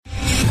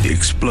The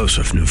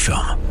explosive new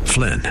film,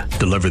 Flynn,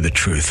 deliver the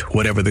truth,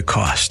 whatever the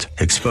cost,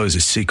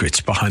 exposes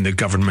secrets behind the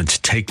government's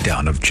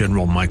takedown of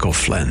General Michael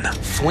Flynn.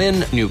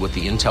 Flynn knew what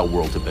the intel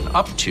world had been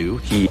up to.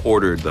 He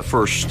ordered the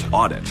first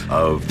audit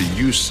of the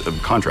use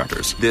of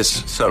contractors.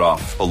 This set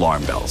off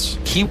alarm bells.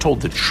 He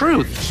told the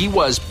truth. He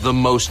was the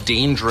most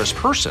dangerous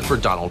person for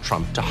Donald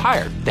Trump to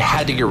hire. They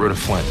had to get rid of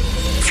Flynn.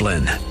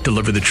 Flynn,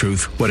 deliver the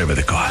truth, whatever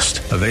the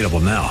cost. Available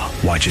now.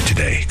 Watch it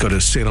today. Go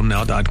to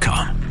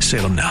salemnow.com.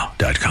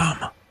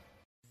 salemnow.com.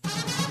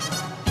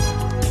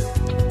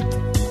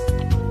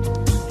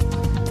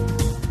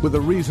 With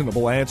a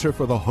reasonable answer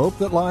for the hope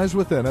that lies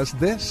within us,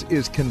 this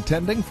is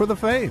Contending for the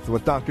Faith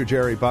with Dr.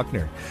 Jerry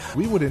Buckner.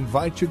 We would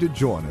invite you to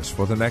join us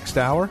for the next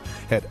hour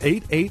at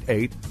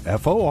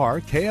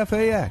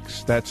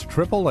 888-FOR-KFAX. That's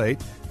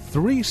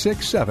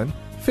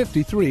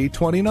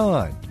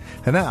 888-367-5329.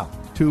 And now,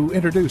 to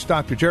introduce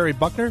Dr. Jerry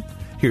Buckner,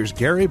 here's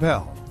Gary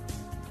Bell.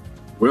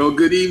 Well,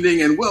 good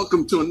evening and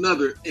welcome to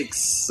another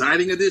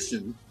exciting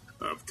edition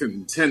of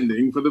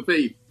Contending for the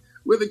Faith,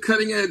 with a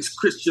cutting-edge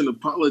Christian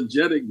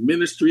apologetic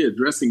ministry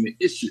addressing the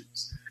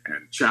issues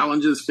and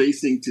challenges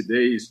facing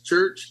today's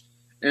church.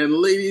 And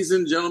ladies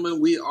and gentlemen,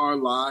 we are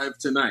live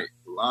tonight,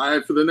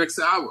 live for the next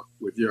hour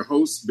with your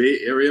host, Bay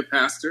Area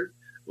pastor,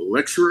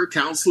 lecturer,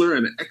 counselor,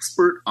 and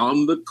expert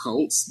on the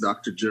cults,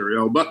 Dr. Jerry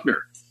L.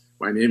 Buckner.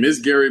 My name is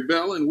Gary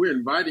Bell, and we're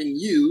inviting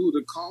you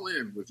to call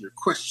in with your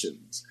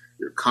questions,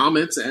 your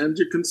comments, and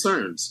your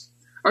concerns.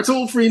 Our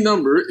toll-free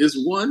number is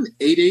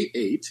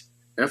 1-888-FORKFAX.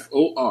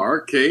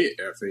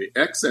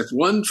 That's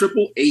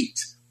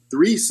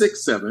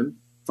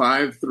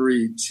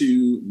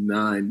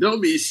 1-888-367-5329.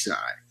 Don't be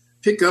shy.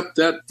 Pick up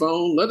that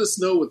phone. Let us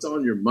know what's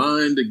on your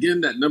mind.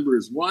 Again, that number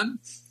is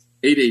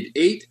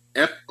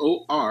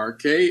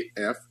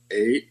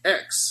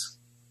 1-888-FORKFAX.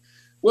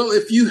 Well,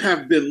 if you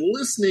have been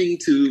listening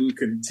to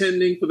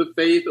Contending for the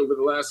Faith over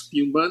the last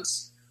few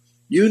months,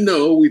 you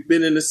know we've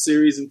been in a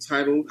series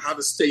entitled How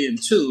to Stay in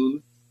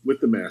Tune with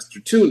the Master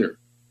Tuner.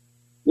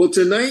 Well,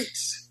 tonight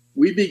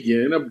we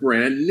begin a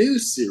brand new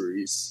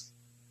series.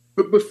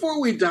 But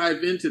before we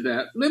dive into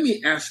that, let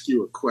me ask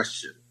you a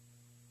question.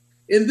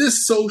 In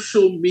this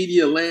social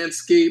media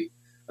landscape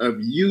of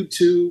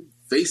YouTube,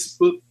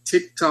 Facebook,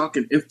 TikTok,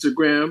 and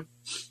Instagram,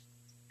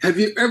 have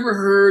you ever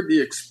heard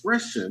the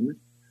expression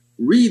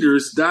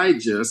Reader's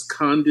Digest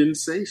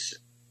condensation?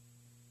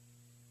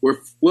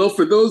 Well,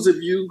 for those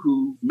of you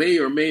who may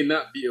or may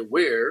not be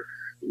aware,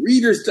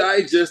 Reader's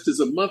Digest is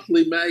a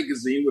monthly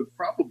magazine with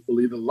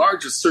probably the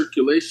largest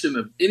circulation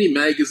of any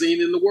magazine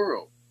in the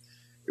world.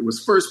 It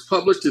was first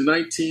published in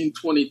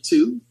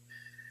 1922,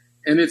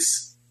 and it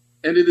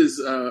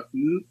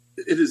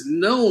is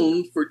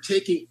known for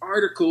taking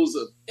articles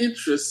of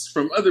interest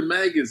from other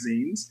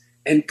magazines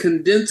and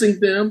condensing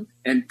them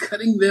and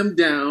cutting them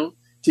down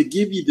to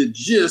give you the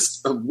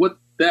gist of what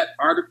that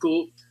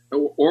article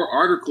or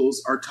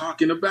articles are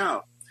talking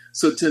about.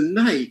 So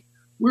tonight,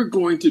 we're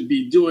going to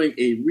be doing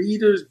a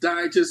Reader's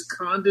Digest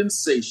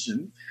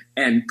condensation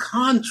and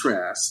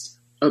contrast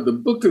of the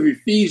book of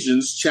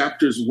Ephesians,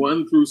 chapters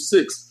 1 through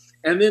 6.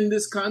 And in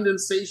this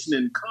condensation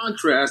and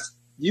contrast,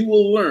 you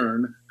will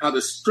learn how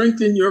to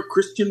strengthen your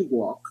Christian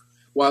walk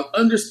while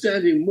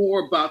understanding more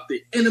about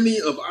the enemy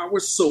of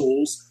our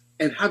souls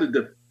and how to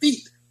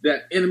defeat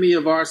that enemy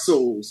of our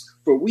souls.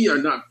 For we are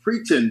not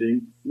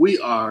pretending, we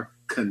are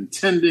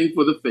contending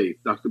for the faith.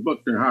 Dr.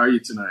 Buckner, how are you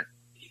tonight?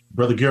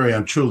 Brother Gary,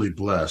 I'm truly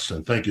blessed,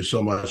 and thank you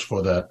so much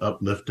for that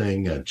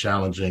uplifting and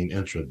challenging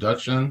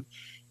introduction.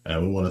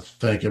 And we want to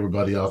thank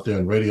everybody out there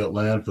in Radio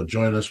Land for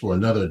joining us for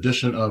another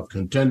edition of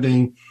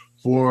Contending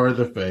for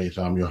the Faith.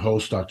 I'm your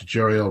host, Dr.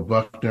 Jerry L.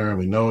 Buckner, and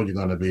we know you're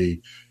going to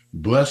be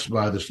blessed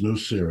by this new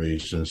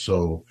series. And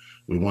so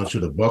we want you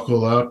to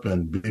buckle up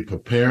and be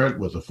prepared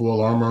with the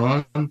full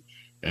armor on.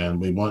 And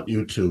we want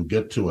you to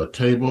get to a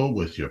table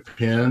with your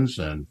pens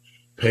and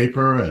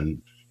paper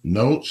and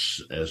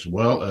notes, as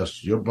well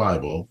as your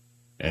Bible,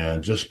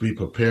 and just be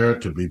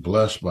prepared to be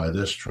blessed by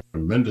this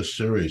tremendous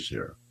series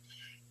here.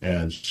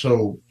 And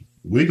so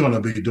we're going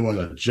to be doing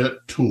a jet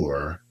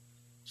tour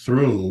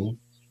through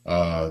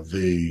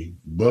the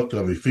book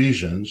of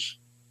Ephesians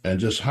and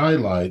just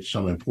highlight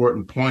some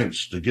important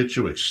points to get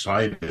you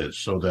excited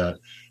so that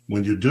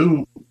when you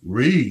do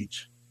read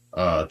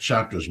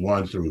chapters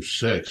 1 through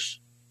 6,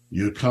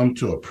 you come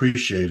to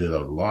appreciate it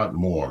a lot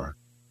more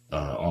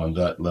on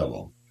that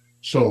level.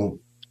 So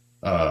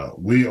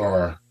we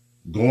are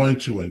going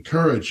to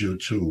encourage you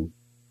to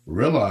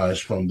realize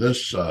from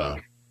this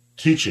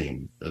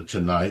teaching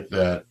tonight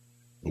that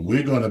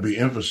we're going to be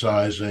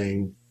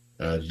emphasizing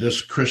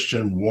this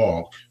Christian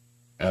walk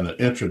and an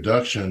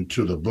introduction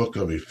to the book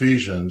of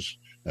Ephesians,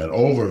 an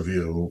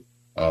overview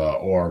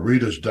or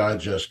Reader's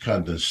Digest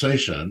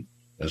condensation,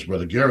 as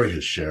Brother Gary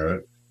has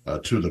shared,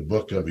 to the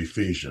book of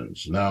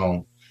Ephesians.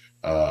 Now,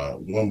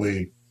 when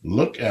we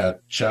look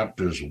at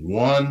chapters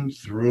 1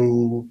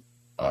 through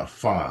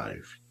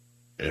 5,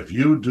 if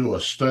you do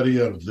a study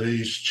of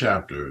these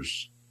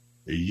chapters,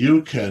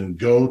 you can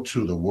go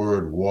to the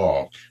word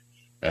walk,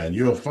 and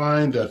you'll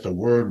find that the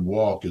word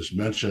walk is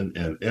mentioned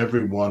in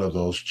every one of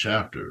those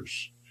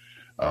chapters.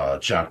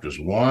 chapters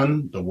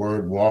 1, the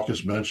word walk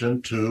is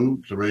mentioned,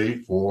 2,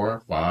 3,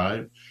 4,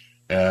 5,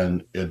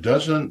 and it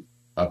doesn't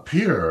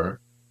appear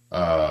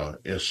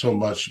as so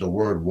much the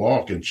word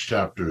walk in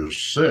chapter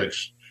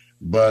 6,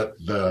 but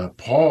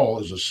Paul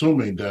is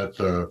assuming that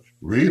the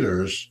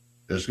readers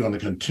is going to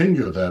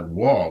continue that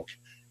walk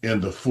in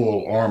the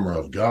full armor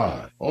of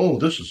God. Oh,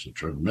 this is a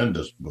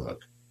tremendous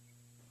book.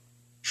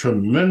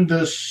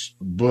 Tremendous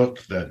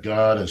book that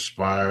God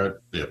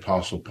inspired the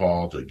Apostle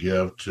Paul to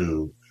give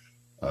to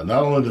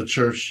not only the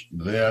church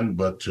then,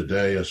 but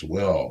today as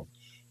well.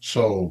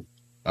 So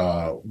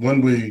when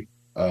we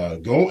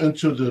go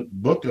into the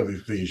book of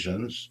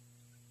Ephesians,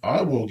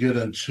 I will get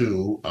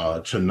into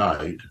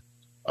tonight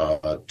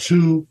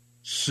 2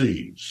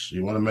 C's.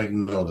 You want to make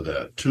note of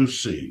that, 2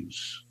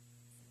 C's.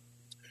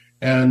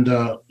 And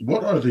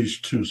what are these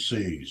 2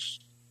 C's?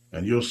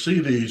 And you'll see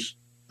these,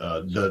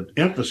 the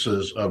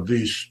emphasis of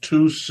these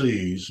 2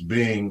 C's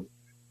being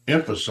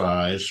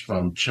emphasized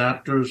from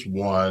chapters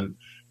 1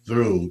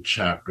 through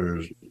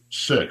chapter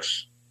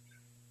 6.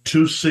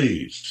 2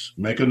 C's.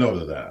 Make a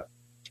note of that.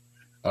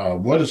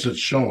 What is it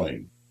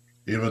showing?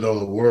 Even though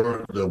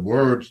the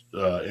word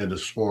in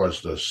as far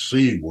as the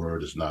C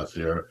word is not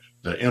there,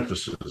 the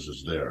emphasis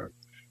is there.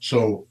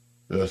 So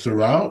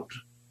throughout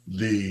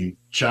the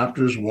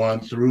chapters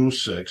 1 through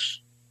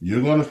 6,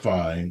 you're going to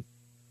find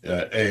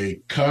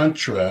a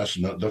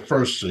contrast, the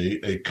first C,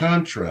 a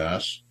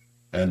contrast,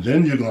 and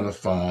then you're going to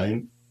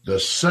find the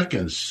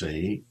second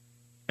C,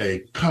 a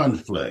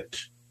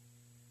conflict.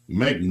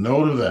 Make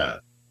note of that.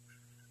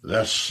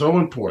 That's so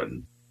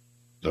important.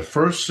 The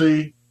first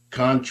C,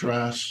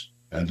 contrast,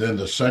 and then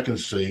the second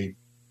C,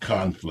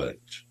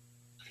 conflict.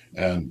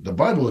 And the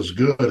Bible is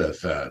good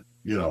at that,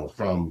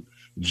 from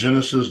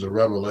Genesis to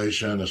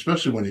Revelation,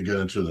 especially when you get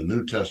into the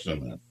New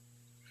Testament.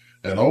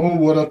 And oh,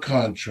 what a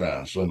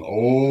contrast, and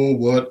oh,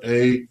 what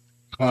a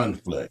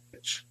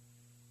conflict.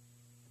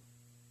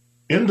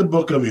 In the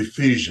book of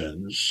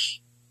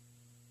Ephesians,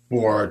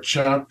 for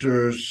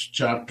chapter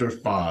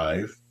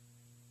 5,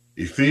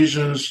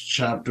 Ephesians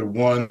chapter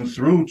 1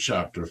 through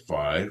chapter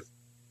 5,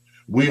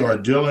 we are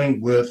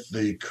dealing with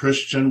the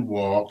Christian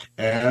walk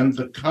and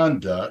the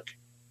conduct,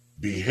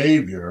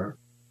 behavior,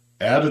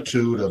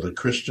 attitude of the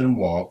Christian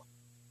walk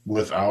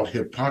without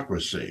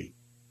hypocrisy.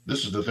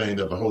 This is the thing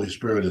that the Holy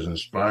Spirit is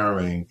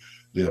inspiring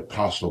the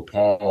Apostle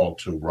Paul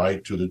to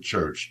write to the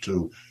church,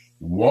 to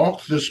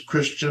walk this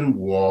Christian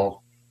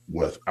walk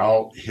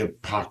without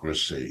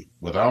hypocrisy.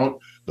 Without,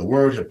 the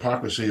word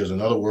hypocrisy is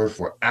another word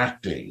for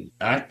acting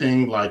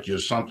like you're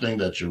something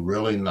that you're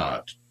really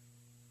not.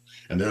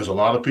 And there's a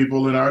lot of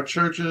people in our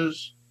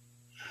churches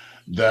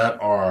that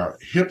are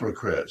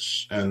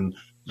hypocrites. And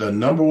the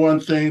number one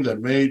thing that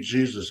made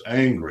Jesus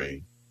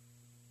angry,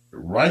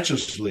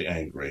 righteously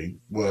angry,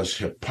 was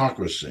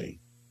hypocrisy.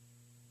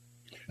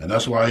 And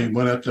that's why he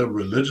went at the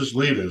religious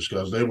leaders,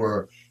 because they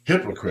were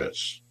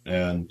hypocrites.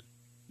 And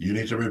you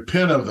need to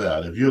repent of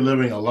that. If you're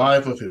living a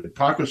life of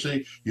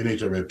hypocrisy, you need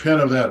to repent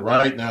of that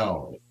right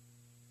now.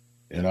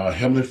 In our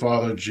Heavenly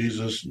Father,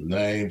 Jesus'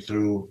 name,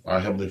 through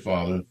our Heavenly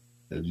Father,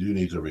 you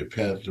need to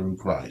repent through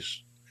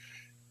Christ.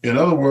 In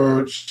other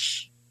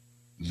words,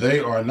 they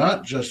are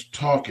not just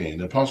talking,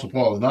 the Apostle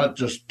Paul is not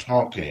just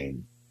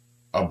talking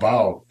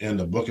about, in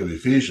the book of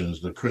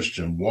Ephesians, the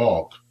Christian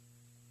walk,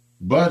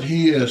 but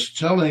he is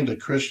telling the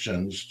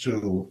Christians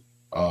to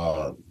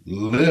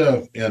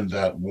live in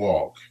that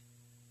walk.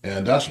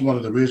 And that's one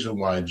of the reasons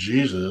why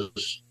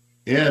Jesus,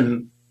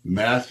 in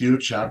Matthew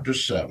chapter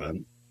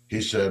 7, he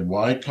said,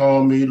 "Why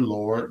call me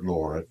Lord,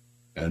 Lord,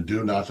 and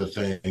do not the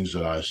things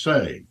that I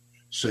say?"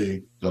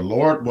 See, the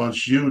Lord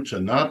wants you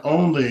to not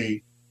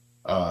only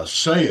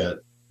say it,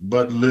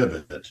 but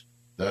live it.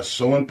 That's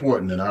so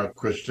important in our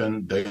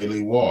Christian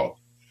daily walk.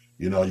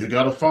 You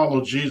got to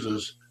follow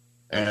Jesus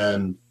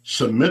and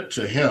submit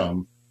to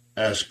him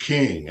as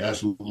King,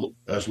 as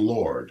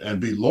Lord,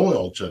 and be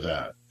loyal to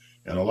that.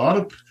 And a lot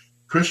of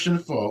Christian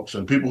folks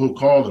and people who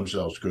call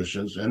themselves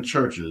Christians in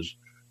churches,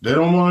 they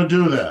don't want to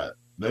do that.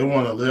 They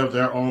want to live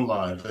their own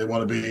lives. They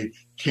want to be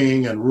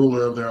king and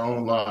ruler of their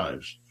own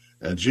lives.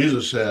 And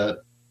Jesus said,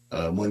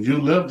 when you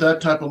live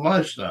that type of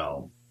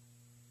lifestyle,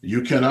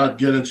 you cannot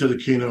get into the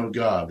kingdom of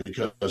God,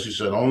 because he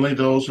said, only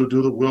those who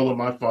do the will of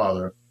my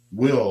Father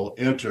will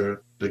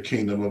enter the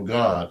kingdom of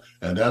God.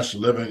 And that's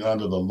living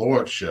under the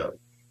lordship,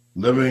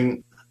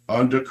 living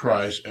under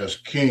Christ as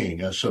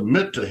king, and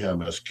submit to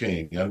him as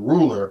king and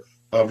ruler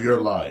of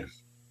your life.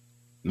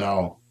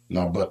 Now,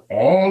 but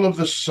all of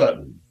a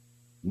sudden,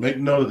 make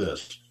note of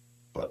this,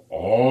 but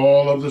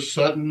all of a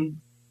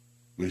sudden,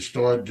 we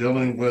start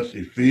dealing with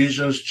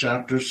Ephesians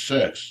chapter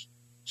 6.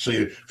 See,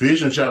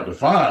 Ephesians chapter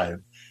 5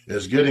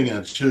 is getting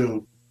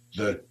into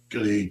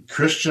the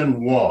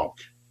Christian walk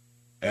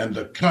and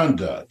the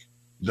conduct,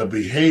 the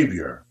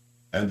behavior,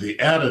 and the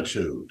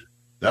attitude.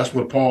 That's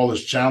what Paul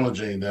is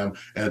challenging them,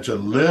 and to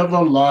live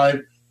a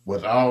life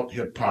without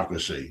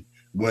hypocrisy.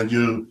 When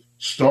you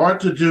start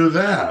to do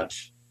that,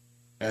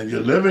 and you're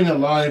living a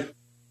life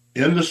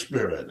in the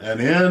Spirit, and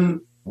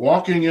in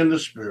walking in the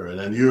Spirit,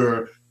 and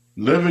you're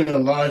living a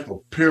life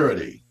of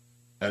purity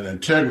and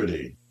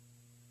integrity,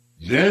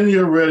 then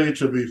you're ready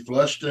to be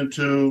flushed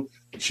into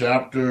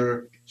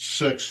chapter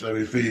 6 of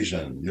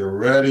Ephesians. You're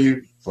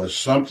ready for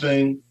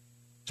something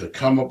to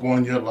come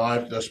upon your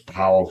life that's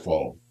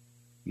powerful.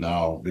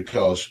 Now,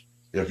 because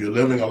if you're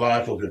living a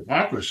life of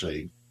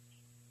hypocrisy,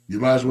 you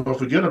might as well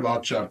forget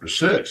about chapter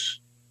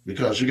 6,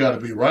 because you got to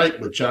be right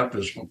with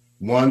chapters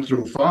 1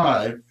 through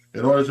 5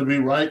 in order to be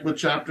right with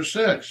chapter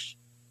 6.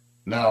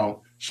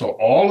 Now, so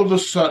all of a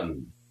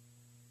sudden,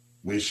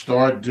 we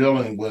start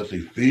dealing with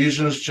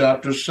Ephesians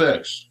chapter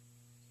 6.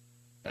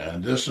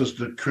 And this is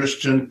the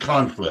Christian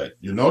conflict.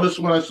 You notice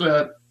what I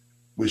said?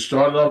 We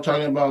started off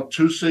talking about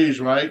 2 C's,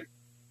 right?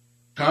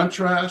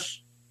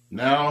 Contrast.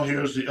 Now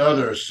here's the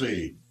other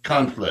C,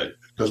 conflict.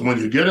 Because when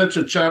you get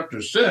into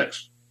chapter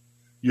 6,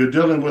 you're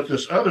dealing with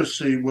this other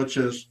C, which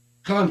is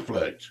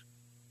conflict.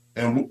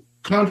 And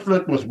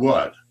conflict with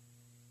what?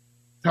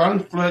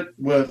 Conflict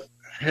with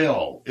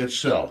hell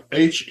itself,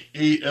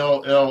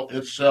 Hell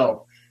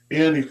itself,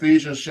 in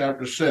Ephesians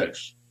chapter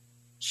 6.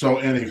 So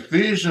in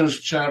Ephesians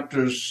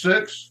chapter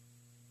 6,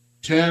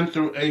 10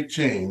 through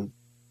 18,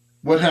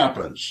 what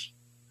happens?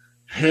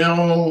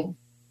 Hell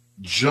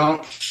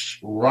jumps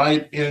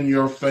right in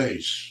your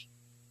face.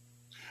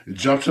 It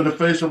jumps in the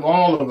face of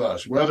all of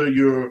us, whether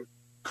you're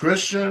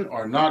Christian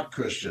or not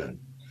Christian.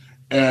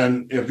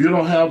 And if you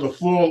don't have the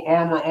full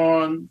armor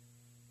on,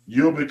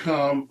 you'll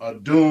become a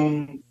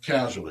doomed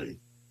casualty.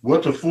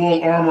 With the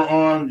full armor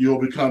on, you'll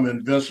become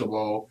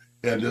invincible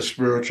in this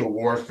spiritual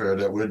warfare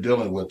that we're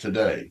dealing with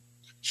today.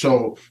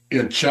 So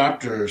in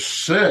chapter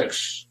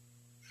 6,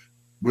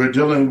 we're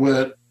dealing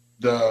with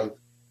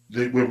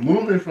we're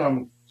moving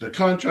from the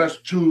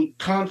contrast to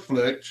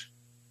conflict,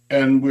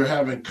 and we're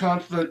having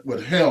conflict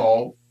with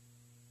hell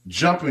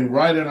jumping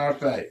right in our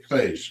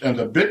face. And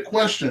the big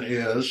question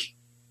is,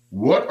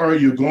 what are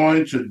you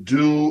going to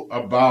do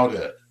about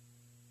it?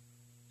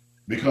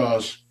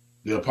 Because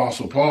the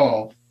Apostle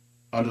Paul,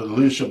 under the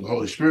leadership of the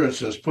Holy Spirit,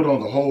 says, put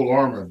on the whole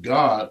armor of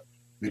God,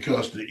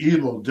 because the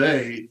evil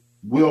day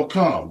will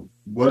come.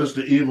 What is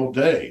the evil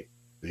day?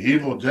 The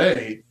evil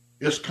day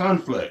is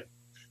conflict.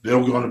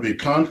 There's going to be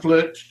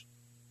conflict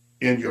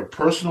in your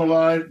personal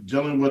life,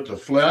 dealing with the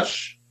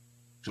flesh.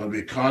 It's going to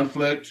be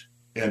conflict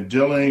in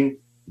dealing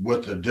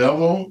with the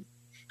devil,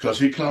 because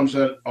he comes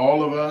at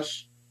all of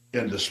us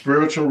in the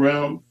spiritual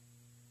realm.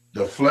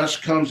 The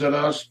flesh comes at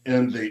us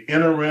in the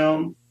inner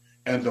realm,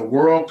 and the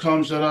world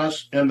comes at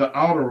us in the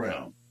outer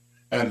realm.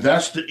 And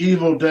that's the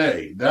evil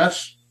day.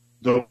 That's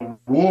the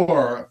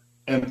war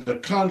and the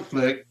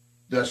conflict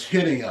that's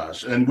hitting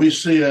us. And we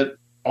see it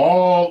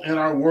all in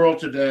our world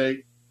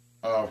today,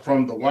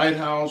 from the White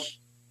House,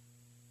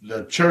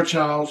 the church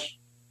house,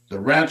 the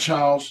ranch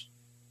house,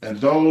 and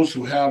those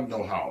who have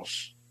no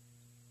house.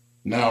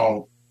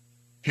 Now,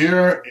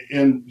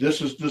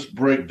 this is this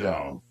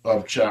breakdown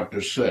of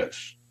chapter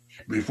 6.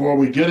 Before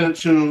we get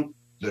into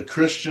the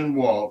Christian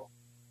walk,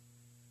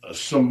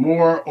 some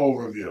more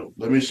overview.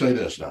 Let me say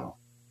this now.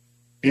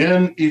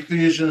 In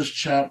Ephesians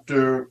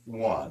chapter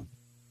 1,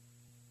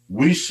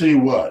 we see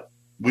what?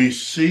 We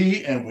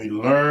see and we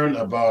learn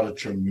about a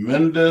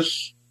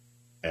tremendous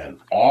and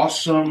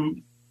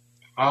awesome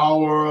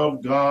power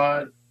of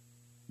God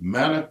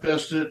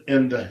manifested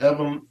in the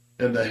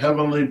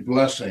heavenly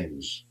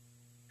blessings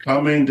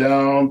coming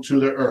down to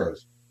the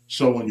earth.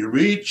 So when you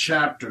read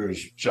chapter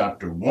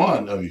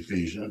 1 of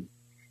Ephesians,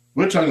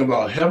 we're talking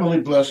about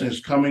heavenly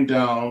blessings coming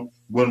down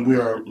when we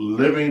are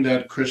living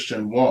that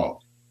Christian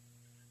walk.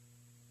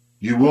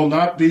 You will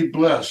not be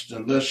blessed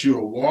unless you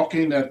are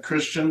walking that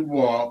Christian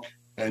walk,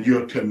 and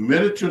you're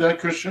committed to that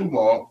Christian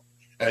walk,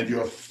 and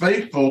you're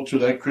faithful to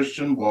that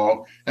Christian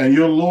walk, and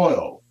you're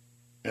loyal.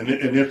 And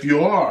if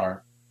you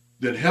are,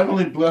 then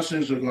heavenly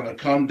blessings are going to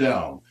come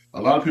down.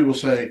 A lot of people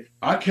say,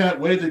 I can't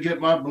wait to get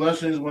my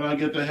blessings when I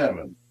get to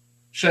heaven.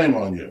 Shame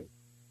on you.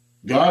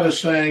 God is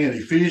saying in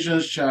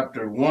Ephesians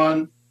chapter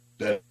 1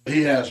 that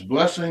he has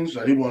blessings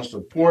that he wants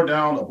to pour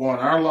down upon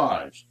our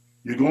lives.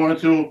 You're going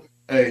through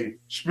a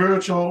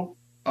spiritual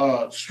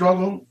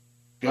struggle.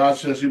 God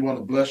says he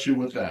wants to bless you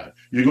with that.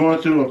 You're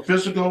going through a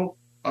physical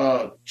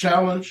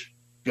challenge.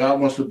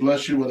 God wants to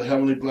bless you with a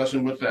heavenly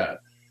blessing with that.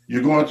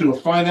 You're going through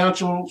a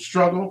financial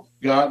struggle.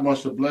 God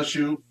wants to bless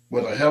you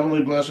with a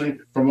heavenly blessing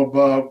from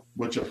above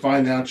with your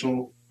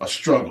financial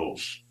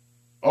struggles.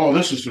 Oh,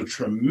 this is a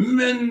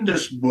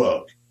tremendous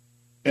book.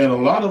 And a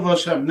lot of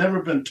us have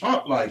never been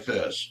taught like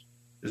this.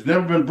 It's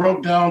never been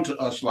broke down to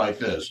us like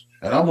this.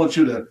 And I want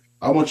you to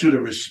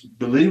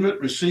believe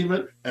it, receive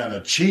it, and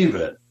achieve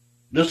it.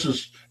 This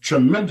is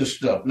tremendous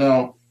stuff.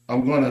 Now,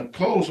 I'm going to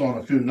close on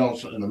a few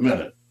notes in a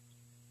minute.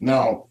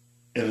 Now,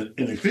 in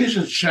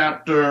Ephesians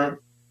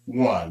chapter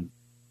 1,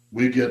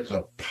 we get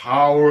the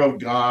power of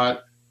God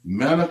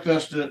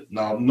manifested.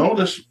 Now,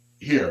 notice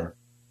here,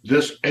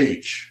 this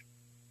H,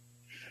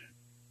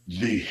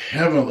 the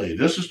heavenly,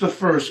 this is the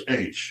first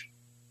H,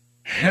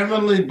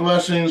 heavenly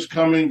blessings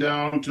coming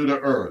down to the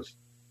earth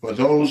for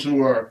those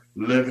who are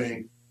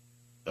living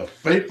a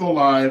faithful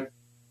life.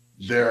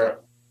 Their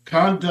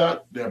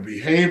conduct, their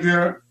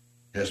behavior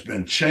has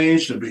been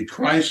changed to be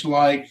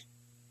Christ-like.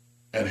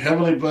 and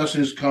heavenly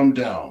blessings come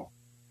down.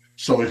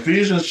 So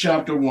Ephesians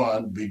chapter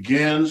 1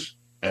 begins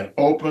and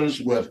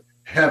opens with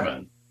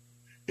heaven.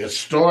 It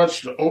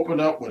starts to open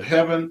up with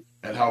heaven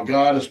and how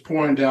God is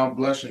pouring down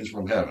blessings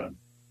from heaven.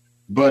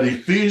 But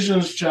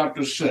Ephesians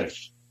chapter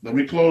 6, let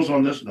me close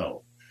on this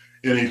note.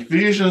 In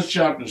Ephesians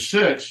chapter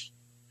 6,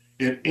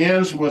 it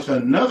ends with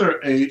another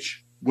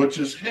H, which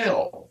is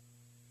hell.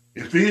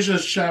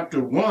 Ephesians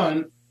chapter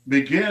 1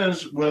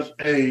 begins with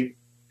a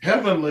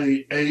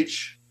heavenly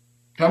H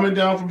coming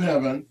down from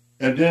heaven.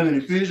 And then in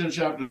Ephesians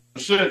chapter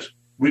 6,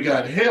 we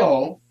got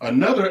hell,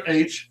 another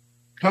H,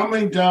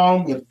 coming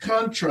down with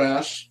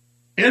contrast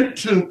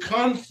into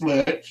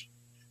conflict.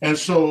 And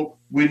so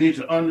we need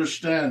to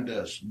understand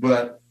this.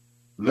 But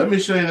let me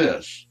say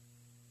this.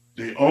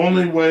 The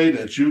only way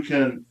that you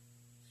can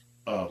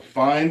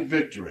find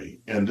victory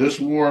in this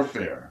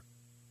warfare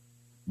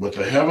with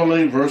the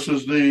heavenly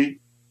versus the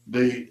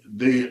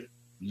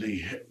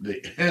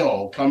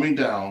hell coming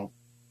down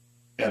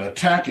and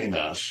attacking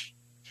us,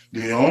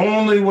 the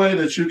only way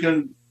that you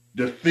can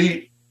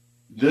defeat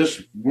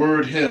this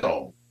word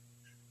hell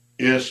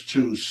is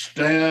to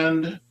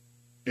stand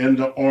in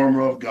the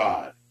armor of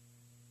God.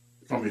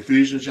 From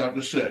Ephesians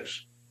chapter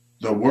 6.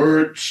 The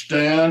word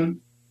stand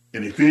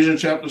in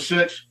Ephesians chapter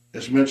 6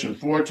 is mentioned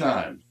 4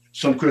 times.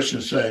 Some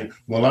Christians say,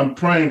 well, I'm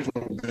praying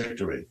for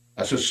victory.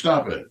 I said,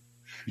 stop it.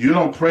 You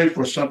don't pray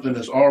for something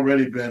that's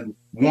already been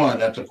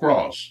won at the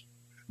cross.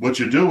 What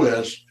you do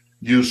is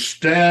you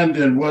stand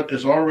in what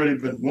has already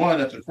been won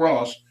at the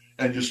cross,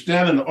 and you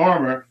stand in the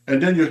armor,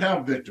 and then you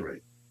have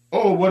victory.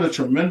 Oh, what a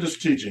tremendous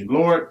teaching.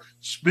 Lord,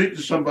 speak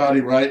to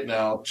somebody right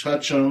now,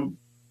 touch them,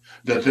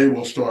 that they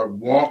will start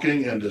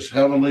walking in this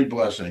heavenly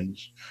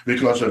blessings,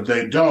 because if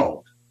they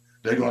don't,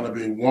 they're going to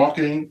be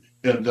walking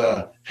in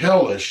the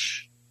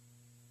hellish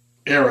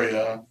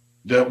area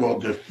that will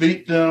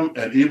defeat them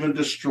and even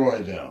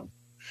destroy them.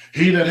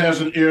 He that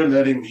has an ear,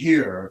 let him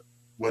hear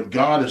what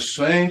God is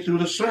saying through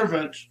the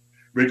servant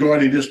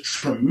regarding this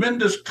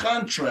tremendous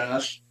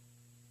contrast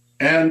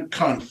and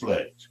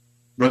conflict.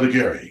 Brother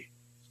Gary.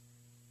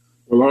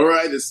 Well, all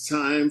right, it's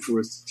time for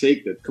us to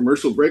take the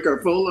commercial break. Our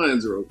phone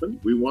lines are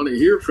open. We want to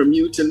hear from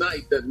you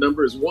tonight. That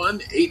number is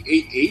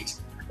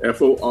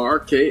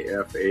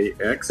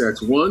 1-888-FORKFAX.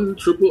 That's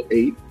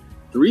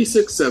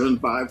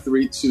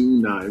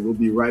 1-888-367-5329. We'll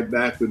be right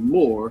back with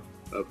more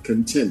of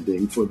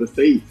Contending for the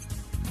Faith.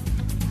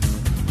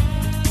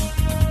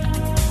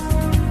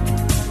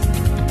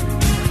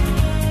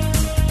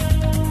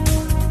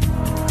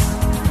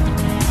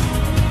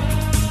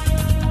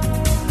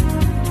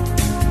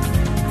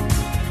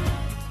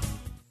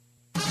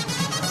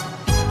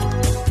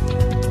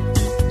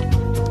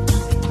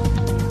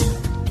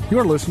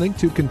 You're listening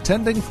to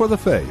Contending for the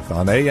Faith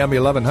on AM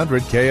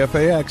 1100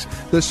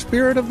 KFAX, the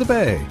Spirit of the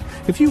Bay.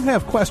 If you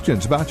have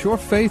questions about your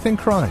faith in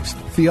Christ,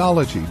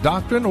 theology,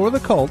 doctrine, or the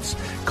cults,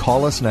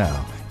 call us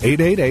now.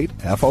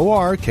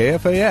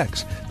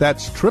 888-FOR-KFAX.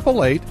 That's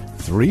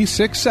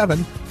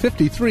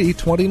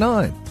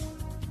 888-367-5329.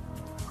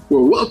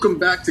 Well, welcome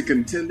back to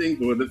Contending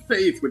for the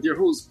Faith with your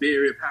host, Bay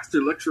Area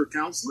pastor, lecturer,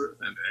 counselor,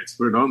 and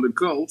expert on the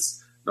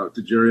cults,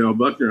 Dr. Jerry L.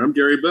 Buckner. I'm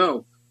Gary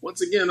Bell.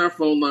 Once again, our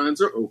phone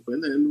lines are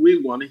open, and we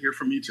want to hear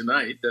from you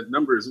tonight. That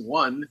number is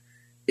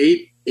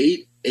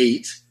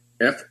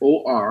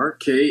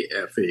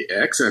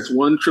 1-888-FORKFAX. That's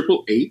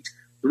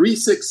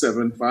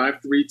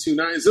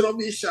 1-888-367-5329. So don't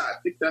be shy.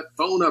 Pick that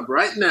phone up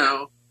right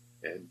now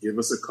and give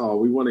us a call.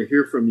 We want to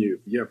hear from you.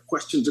 If you have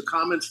questions or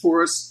comments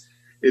for us,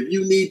 if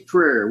you need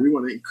prayer, we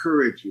want to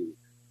encourage you.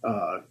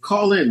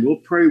 Call in. We'll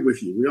pray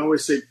with you. We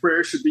always say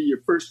prayer should be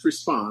your first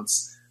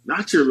response,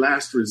 not your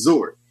last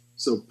resort.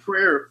 So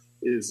prayer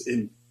is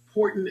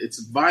important. It's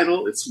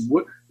vital. It's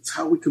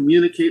how we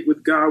communicate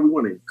with God. We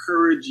want to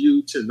encourage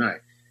you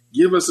tonight.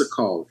 Give us a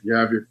call if you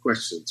have your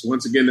questions.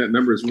 Once again, that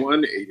number is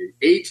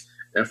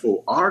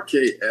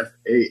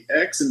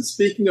 1-888-FORKFAX. And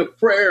speaking of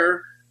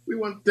prayer, we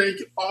want to thank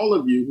all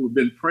of you who have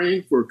been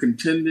praying for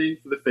Contending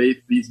for the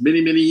Faith these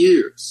many, many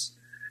years.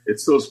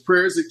 It's those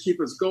prayers that keep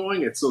us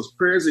going. It's those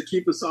prayers that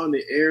keep us on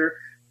the air.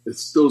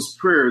 It's those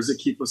prayers that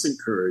keep us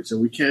encouraged.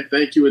 And we can't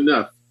thank you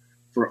enough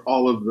for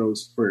all of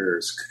those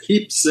prayers.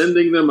 Keep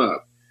sending them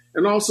up.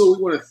 And also,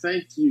 we want to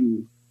thank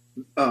you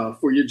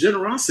for your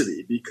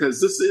generosity, because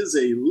this is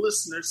a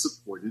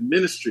listener-supported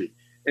ministry.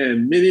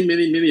 And many,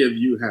 many, many of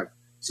you have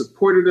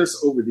supported us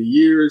over the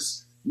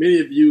years.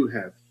 Many of you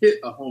have hit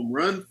a home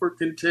run for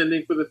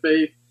Contending for the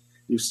Faith.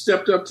 You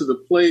stepped up to the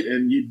plate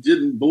and you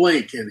didn't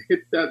blink and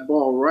hit that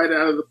ball right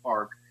out of the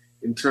park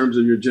in terms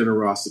of your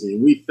generosity.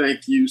 And we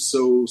thank you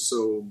so,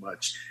 so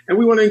much. And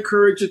we want to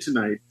encourage you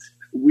tonight.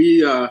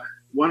 We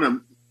want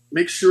to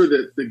make sure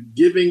that the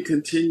giving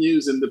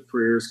continues and the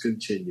prayers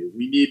continue.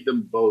 We need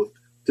them both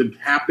to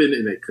happen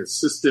in a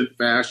consistent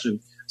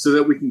fashion so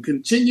that we can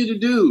continue to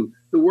do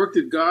the work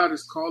that God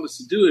has called us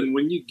to do. And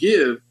when you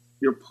give,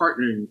 you're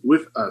partnering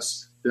with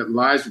us, that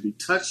lives will be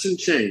touched and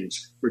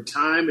changed for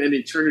time and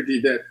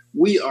eternity, that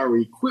we are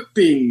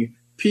equipping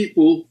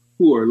people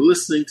who are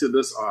listening to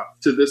this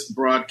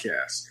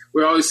broadcast.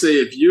 We always say,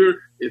 if you're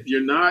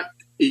not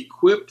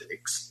Equipped,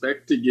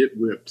 expect to get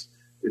whipped.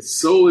 It's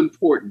so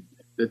important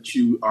that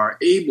you are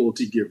able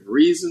to give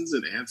reasons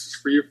and answers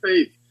for your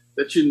faith,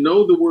 that you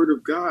know the Word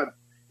of God,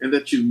 and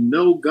that you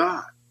know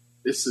God.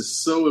 This is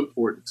so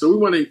important. So we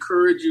want to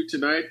encourage you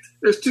tonight.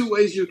 There's two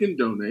ways you can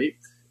donate.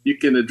 You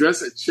can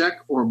address a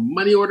check or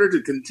money order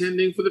to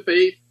Contending for the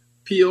Faith,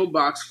 P.O.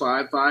 Box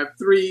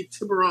 553,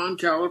 Tiburon,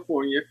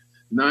 California,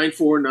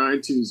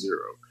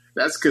 94920.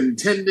 That's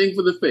Contending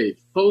for the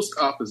Faith, Post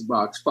Office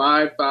Box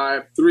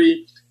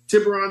 553,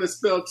 Tiburon is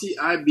spelled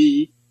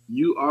Tiburon,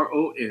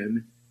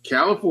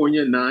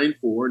 California,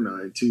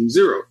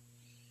 94920.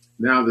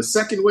 Now, the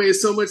second way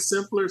is so much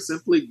simpler.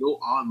 Simply go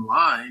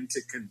online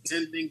to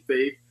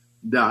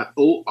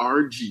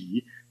contendingfaith.org,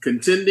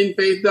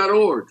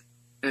 contendingfaith.org,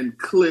 and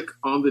click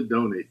on the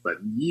donate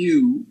button.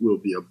 You will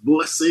be a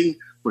blessing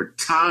for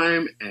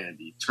time and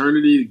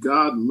eternity.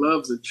 God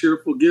loves a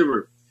cheerful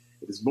giver.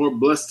 It is more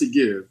blessed to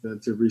give than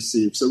to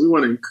receive. So we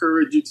want to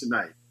encourage you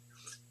tonight.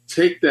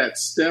 Take that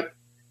step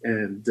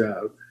and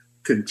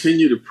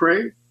continue to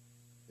pray,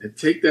 and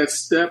take that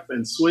step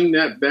and swing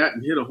that bat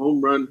and hit a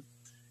home run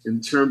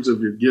in terms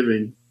of your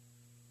giving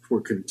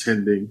for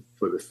Contending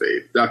for the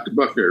Faith. Dr.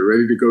 Buckner,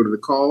 ready to go to the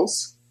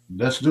calls?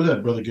 Let's do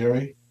that, Brother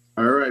Gary.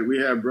 All right, we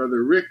have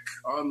Brother Rick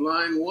on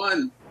line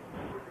one.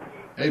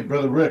 Hey,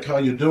 Brother Rick, how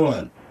you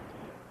doing?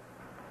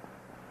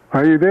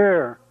 Are you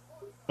there?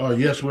 Oh,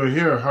 yes, we're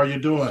here. How you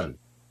doing?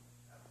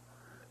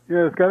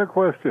 Yes, got a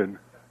question.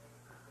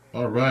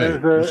 All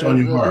right. What's on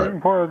your heart?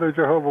 Being part of the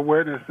Jehovah's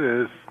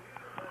Witnesses,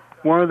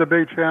 one of the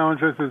big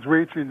challenges is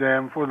reaching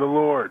them for the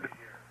Lord.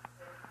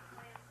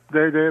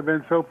 They have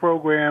been so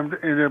programmed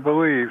in their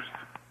beliefs.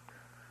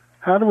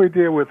 How do we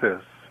deal with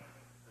this?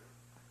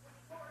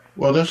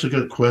 Well, that's a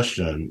good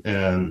question,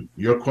 and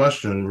your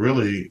question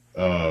really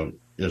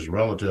is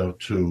relevant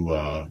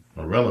to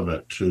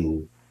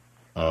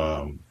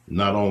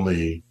not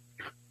only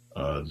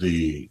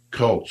the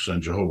cults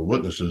and Jehovah's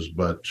Witnesses,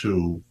 but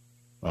to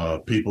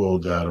people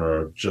that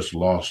are just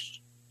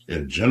lost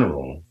in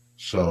general.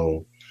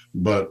 So,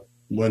 but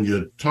when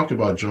you talk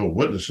about Jehovah's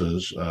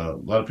Witnesses, a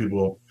lot of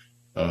people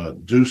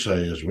do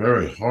say it's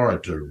very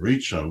hard to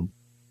reach them.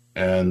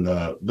 And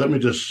let me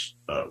just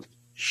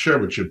share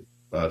with you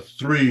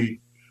three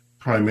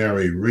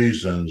primary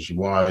reasons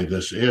why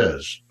this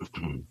is.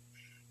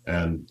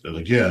 And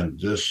again,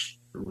 this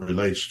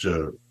relates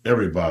to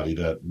everybody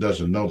that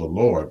doesn't know the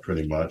Lord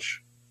pretty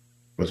much.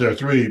 But there are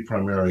three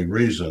primary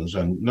reasons.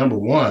 And number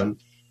one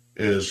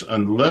is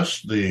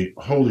unless the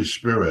Holy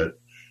Spirit,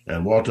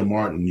 and Walter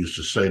Martin used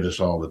to say this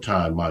all the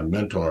time, my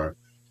mentor,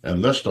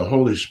 unless the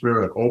Holy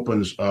Spirit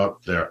opens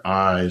up their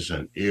eyes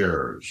and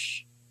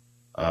ears,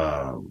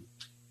 there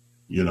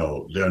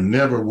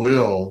never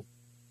will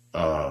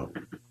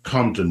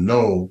come to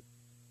know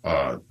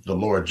the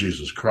Lord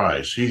Jesus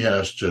Christ. He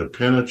has to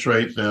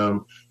penetrate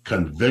them,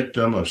 convict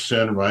them of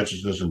sin,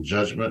 righteousness, and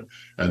judgment,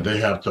 and they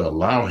have to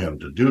allow him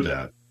to do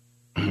that.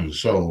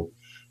 So,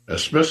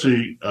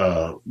 especially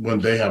when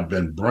they have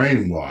been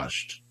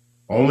brainwashed,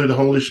 only the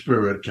Holy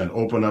Spirit can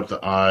open up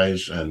the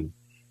eyes and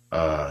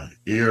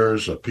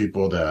ears of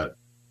people that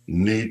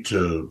need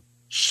to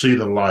see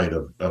the light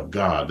of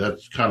God.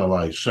 That's kind of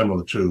like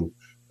similar to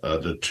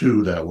the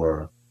two that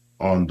were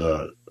on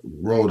the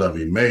road of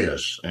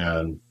Emmaus,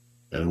 and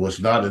it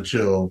was not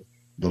until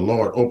the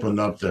Lord opened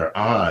up their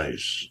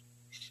eyes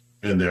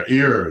and their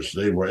ears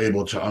they were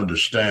able to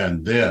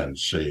understand then.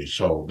 See,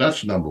 so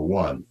that's number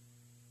one.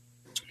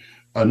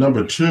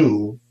 Number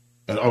two,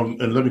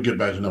 and let me get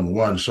back to number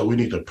one. So we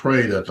need to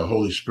pray that the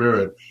Holy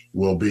Spirit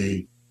will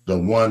be the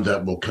one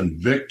that will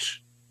convict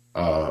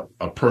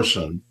a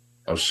person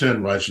of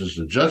sin, righteousness,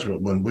 and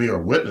judgment when we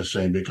are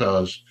witnessing,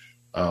 because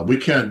we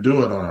can't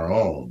do it on our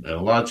own. And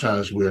a lot of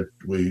times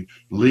we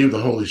leave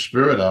the Holy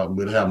Spirit out and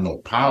we have no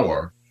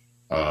power,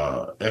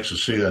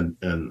 exousia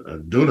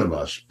and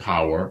dunamis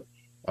power,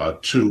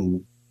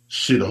 to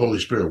see the Holy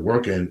Spirit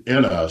working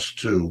in us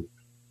to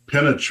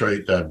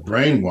penetrate that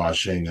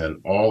brainwashing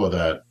and all of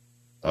that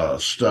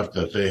stuff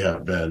that they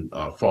have been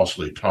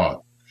falsely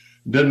taught.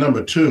 Then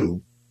number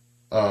two,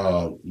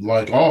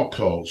 like all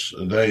cults,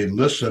 they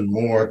listen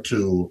more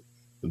to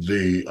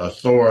the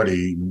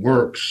authority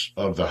works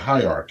of the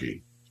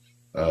hierarchy.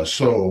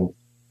 So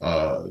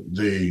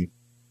the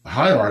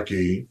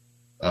hierarchy,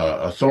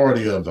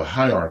 authority of the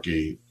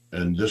hierarchy,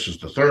 and this is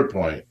the third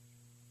point,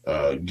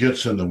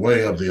 gets in the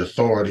way of the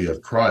authority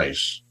of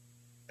Christ.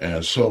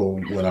 And so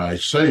when I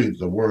say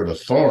the word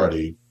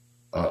authority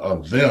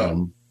of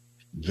them,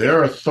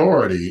 their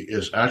authority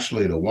is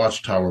actually the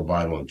Watchtower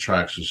Bible and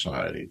Tract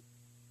Society.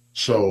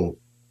 So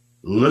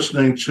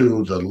listening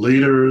to the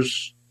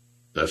leaders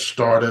that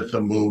started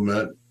the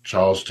movement,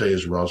 Charles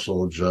Taze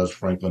Russell, Judge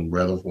Franklin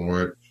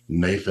Rutherford,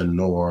 Nathan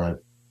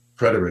Noor,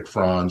 Frederick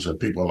Franz, and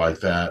people like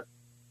that,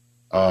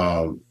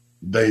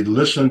 they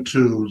listened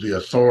to the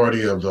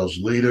authority of those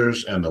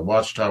leaders and the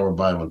Watchtower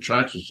Bible and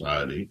Tract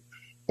Society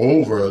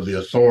over the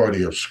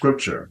authority of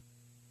Scripture.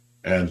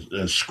 And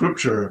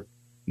Scripture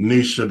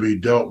needs to be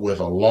dealt with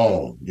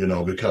alone,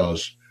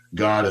 because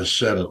God has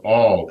said it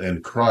all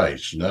in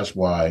Christ. And that's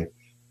why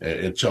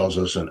It tells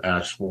us in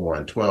Acts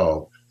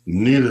 4:12,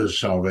 neither is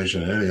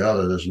salvation in any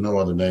other. There's no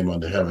other name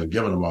under heaven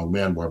given among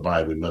men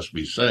whereby we must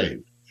be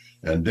saved.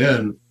 And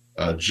then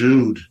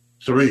Jude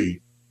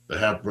 3, the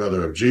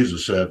half-brother of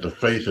Jesus, said, the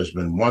faith has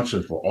been once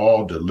and for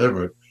all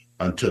delivered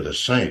unto the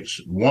saints.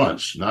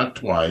 Once, not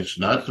twice,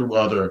 not through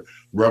other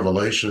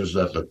revelations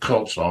that the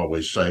cults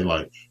always say,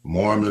 like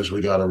Mormons,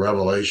 we got a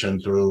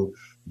revelation through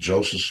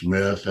Joseph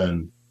Smith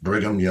and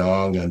Brigham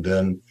Young, and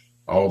then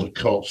all the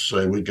cults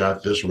say we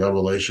got this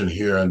revelation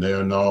here and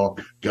there. No,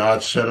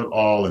 God said it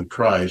all in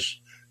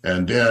Christ.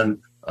 And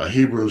then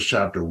Hebrews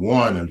chapter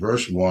 1 and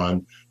verse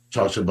 1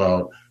 talks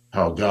about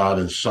how God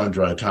in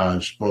sundry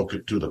times spoke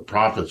it to the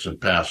prophets in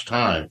past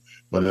time,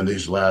 but in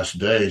these last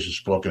days has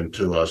spoken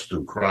to us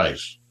through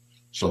Christ.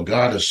 So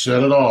God has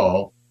said it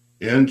all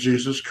in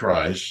Jesus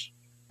Christ.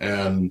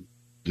 And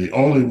the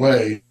only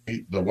way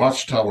the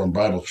Watchtower and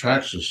Bible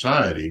Tract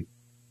Society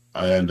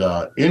and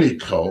any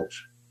cult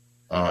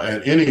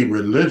and any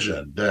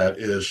religion that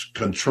is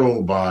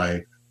controlled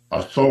by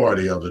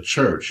authority of the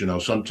church,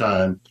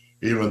 sometimes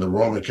even the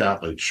Roman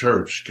Catholic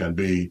Church can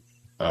be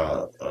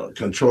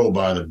controlled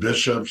by the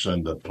bishops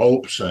and the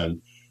popes, and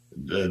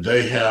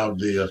they have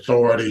the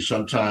authority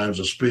sometimes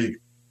to speak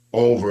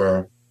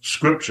over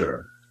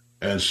Scripture.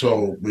 And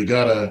so we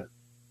got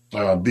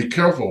to be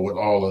careful with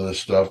all of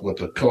this stuff, with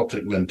the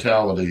cultic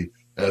mentality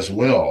as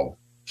well.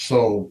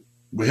 So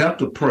we have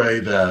to pray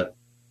that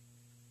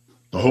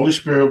the Holy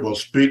Spirit will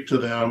speak to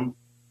them,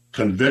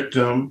 convict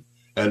them,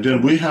 and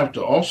then we have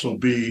to also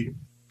be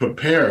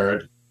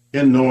prepared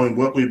in knowing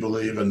what we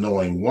believe and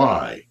knowing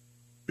why,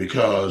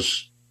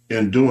 because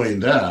in doing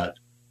that,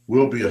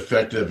 we'll be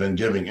effective in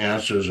giving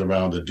answers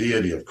around the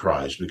deity of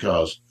Christ,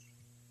 because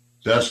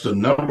that's the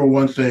number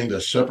one thing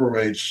that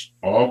separates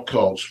all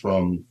cults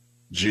from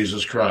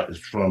Jesus Christ,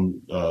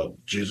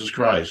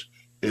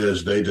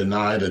 is they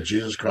deny that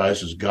Jesus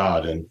Christ is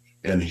God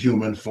in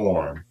human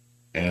form.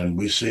 And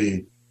we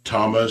see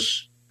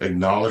Thomas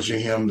acknowledging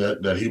him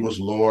that he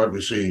was Lord.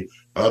 We see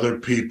other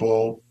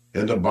people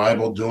in the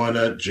Bible doing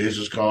it.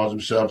 Jesus calls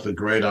himself the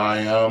great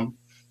I am.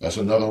 That's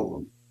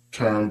another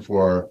term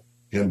for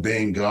him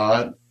being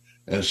God.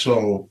 And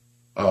so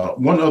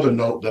one other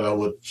note that I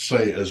would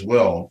say as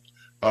well,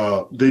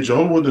 the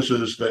Jehovah's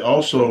Witnesses, they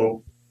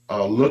also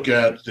look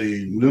at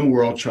the New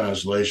World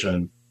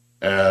Translation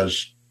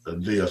as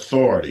the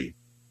authority.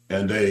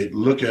 And they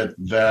look at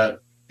that,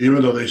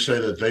 even though they say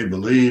that they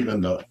believe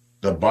in the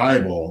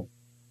Bible,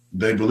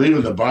 they believe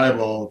in the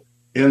Bible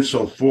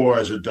insofar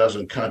as it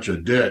doesn't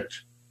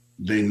contradict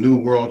the New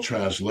World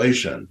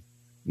Translation.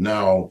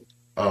 Now,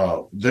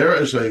 there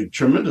is a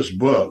tremendous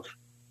book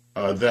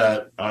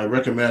that I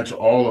recommend to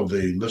all of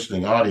the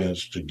listening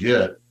audience to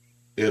get.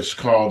 It's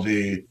called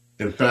the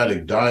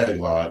Emphatic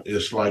Dialogue.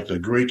 It's like the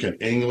Greek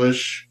and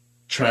English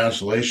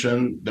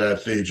translation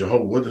that the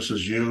Jehovah's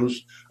Witnesses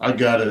use. I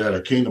got it at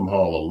a Kingdom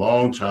Hall a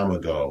long time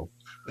ago,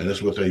 and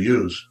it's what they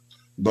use.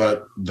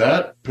 But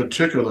that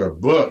particular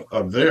book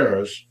of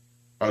theirs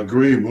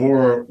agree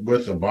more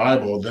with the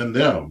Bible than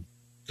them,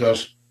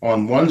 because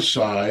on one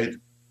side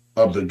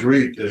of the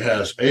Greek, it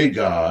has a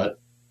God,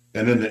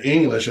 and in the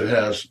English, it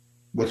has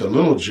with a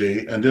little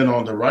g, and then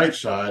on the right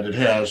side, it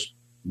has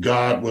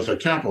God with a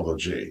capital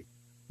G.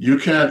 You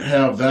can't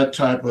have that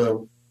type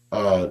of,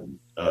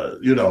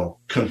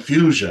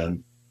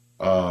 confusion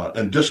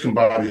and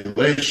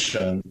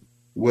discombobulation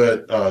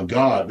with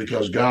God,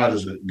 because God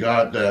is a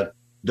God that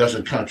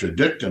doesn't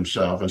contradict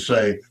himself and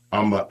say,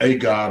 I'm a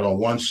God on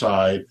one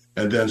side,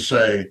 and then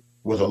say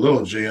with a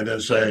little g, and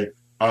then say,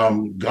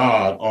 I'm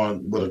God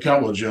with a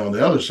capital G on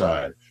the other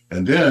side.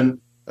 And then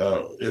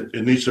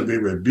it needs to be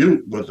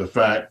rebuked with the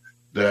fact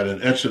that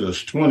in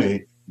Exodus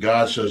 20,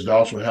 God says,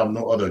 thou shalt have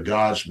no other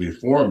gods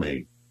before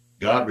me.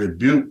 God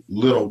rebuked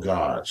little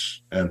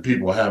gods and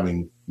people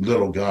having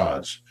little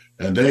gods.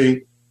 And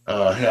they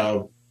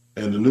have,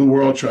 in the New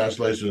World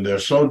Translation, they're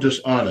so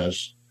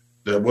dishonest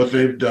that what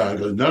they've done,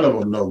 because none of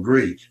them know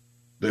Greek,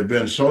 they've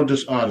been so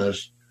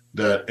dishonest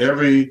that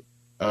every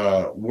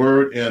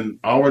word in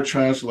our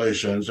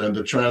translations and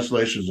the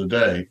translations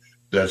today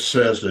that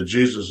says that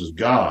Jesus is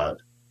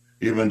God,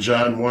 even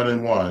John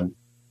 1:1,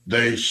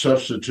 they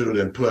substitute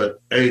and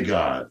put a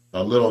God,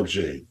 a little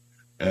g.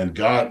 And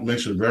God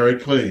makes it very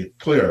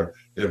clear,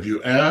 if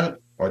you add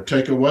or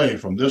take away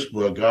from this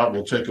book, God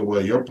will take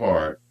away your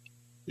part.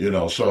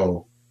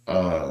 So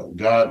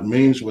God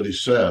means what he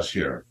says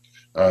here.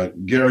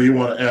 Gary, you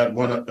want to add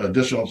one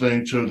additional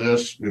thing to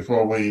this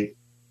before we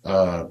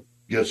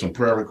get some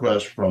prayer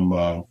requests from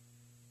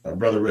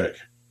Brother Rick?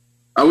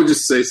 I would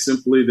just say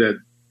simply that,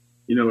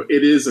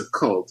 it is a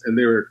cult, and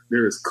there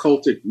is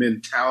cultic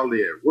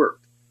mentality at work.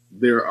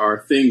 There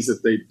are things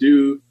that they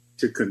do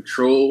to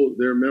control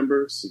their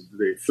members.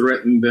 They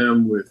threaten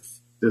them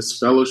with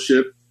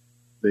disfellowship.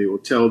 They will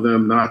tell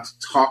them not to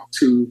talk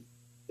to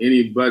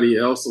anybody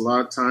else. A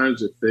lot of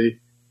times, if they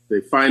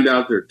find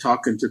out they're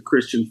talking to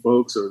Christian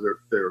folks, or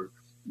they're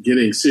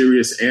getting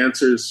serious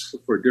answers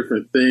for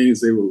different things,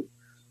 they will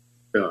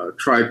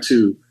try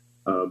to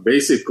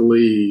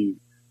basically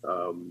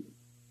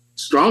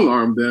strong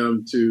arm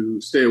them to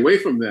stay away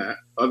from that.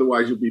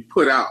 Otherwise, you'll be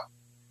put out.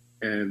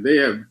 And they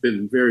have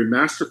been very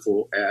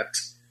masterful at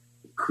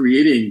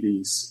creating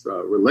these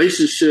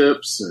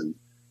relationships and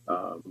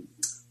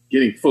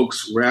getting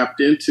folks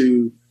wrapped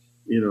into,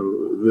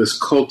 this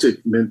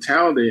cultic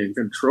mentality and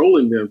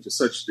controlling them to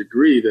such a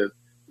degree that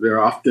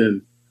they're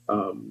often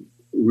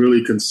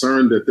really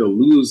concerned that they'll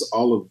lose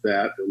all of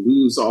that. They'll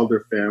lose all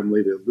their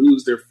family. They'll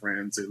lose their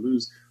friends. They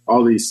lose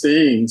all these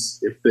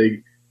things if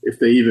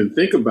they even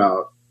think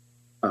about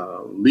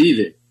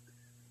leaving.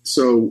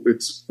 So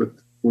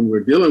when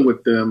we're dealing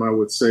with them, I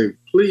would say,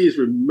 please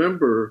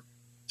remember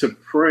to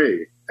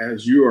pray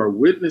as you are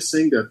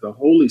witnessing that the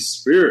Holy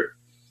Spirit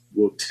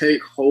will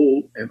take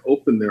hold and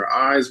open their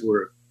eyes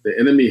where the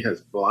enemy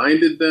has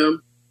blinded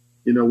them.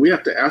 We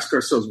have to ask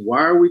ourselves,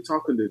 why are we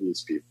talking to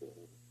these people?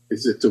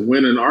 Is it to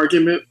win an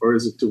argument or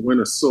is it to win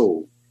a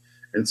soul?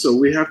 And so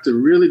we have to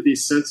really be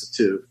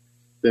sensitive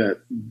that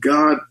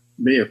God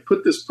may have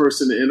put this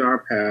person in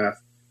our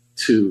path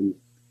to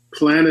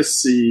plant a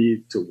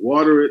seed, to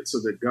water it so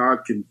that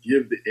God can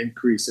give the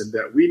increase, and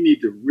that we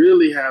need to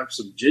really have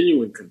some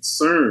genuine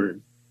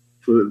concern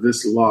for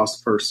this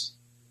lost person.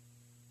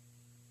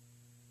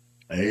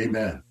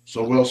 Amen.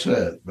 So well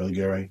said, Brother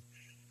Gary.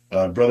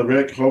 Brother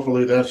Rick,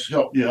 hopefully that's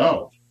helped you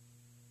out.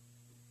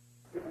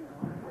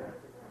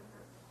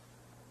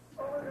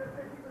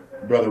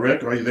 Brother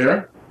Rick, are you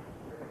there?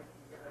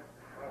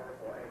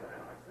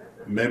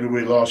 Maybe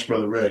we lost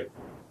Brother Rick.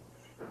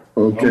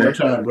 Okay. One more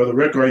time. Brother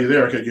Rick, are you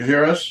there? Can you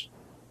hear us?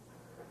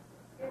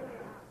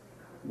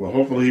 Well,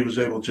 hopefully he was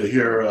able to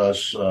hear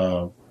us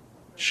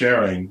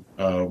sharing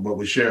what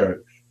we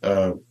shared.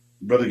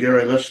 Brother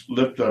Gary, let's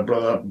lift our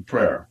brother up in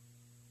prayer.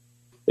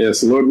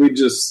 Yes, Lord, we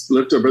just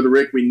lift up Brother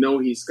Rick. We know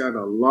he's got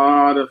a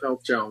lot of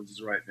health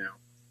challenges right now,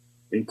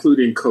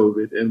 including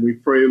COVID. And we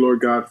pray, Lord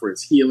God, for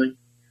his healing.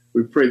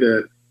 We pray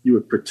that you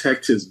would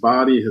protect his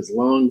body, his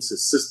lungs,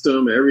 his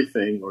system,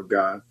 everything, Lord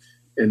God,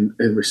 and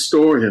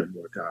restore him,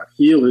 Lord God.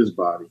 Heal his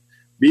body.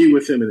 Be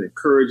with him and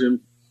encourage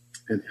him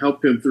and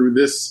help him through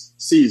this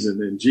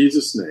season. In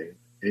Jesus' name,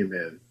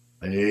 amen.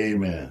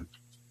 Amen.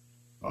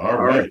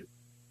 All right.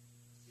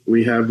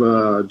 We have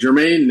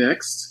Jermaine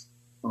next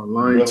on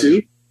line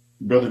 2.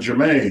 Brother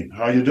Jermaine,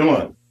 how you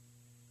doing?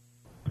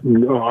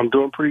 No, I'm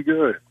doing pretty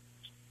good.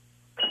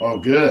 Oh,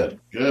 good.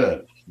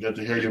 Good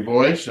to hear your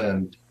voice.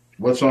 And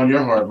what's on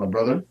your heart, my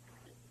brother?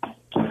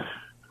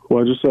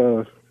 Well, I just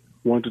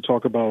wanted to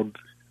talk about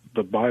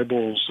the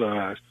Bible's,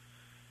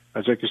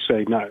 as I could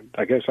say,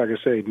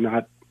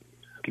 not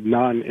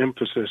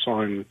non-emphasis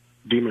on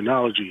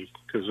demonology,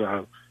 because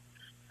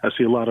I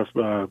see a lot of,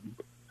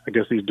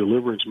 these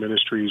deliverance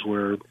ministries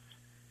where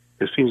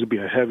it seems to be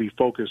a heavy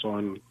focus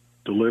on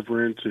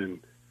deliverance and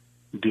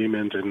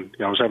demons. And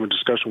I was having a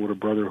discussion with a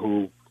brother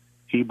who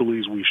he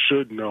believes we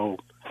should know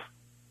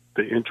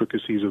the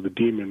intricacies of the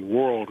demon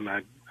world. And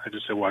I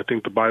just said, well, I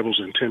think the Bible's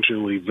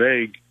intentionally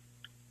vague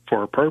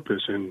for a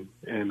purpose, and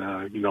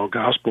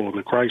gospel and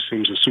the Christ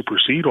seems to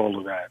supersede all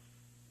of that.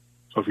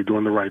 So if you're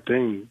doing the right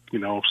thing,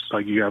 it's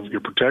like you have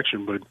your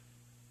protection, but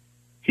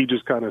he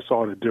just kind of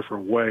saw it a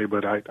different way.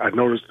 But I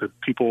noticed that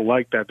people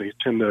like that, they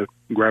tend to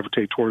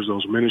gravitate towards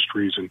those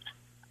ministries, and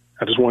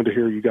I just wanted to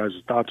hear you guys'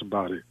 thoughts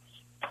about it.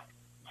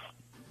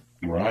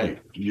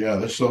 Right. Yeah,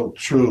 that's so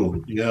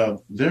true. Yeah,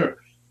 there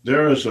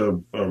is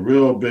a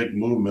real big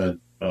movement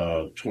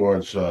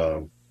towards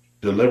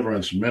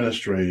deliverance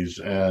ministries.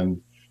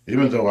 And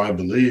even though I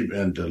believe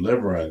in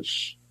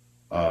deliverance,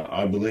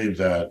 I believe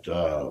that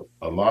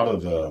a lot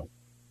of the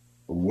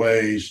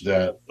ways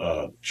that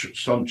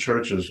some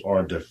churches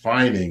are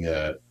defining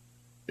it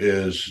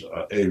is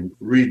a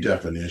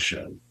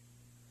redefinition,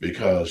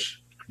 because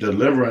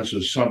deliverance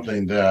is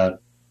something that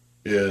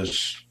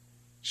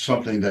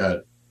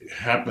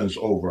happens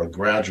over a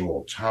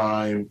gradual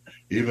time.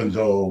 Even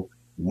though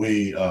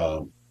we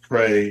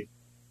pray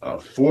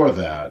for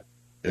that,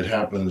 it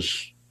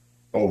happens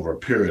over a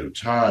period of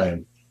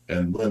time.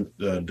 And when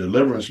the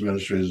deliverance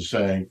ministry is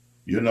saying,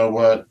 you know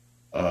what,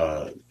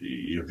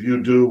 if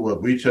you do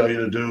what we tell you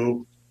to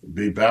do,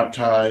 be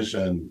baptized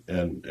in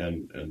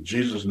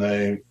Jesus'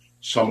 name,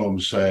 some of them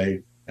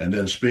say, and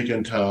then speak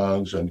in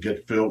tongues and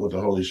get filled with the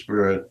Holy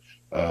Spirit,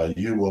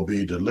 you will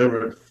be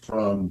delivered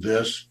from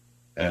this,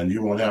 and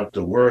you won't have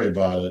to worry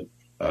about it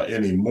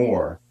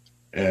anymore.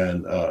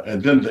 And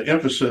then the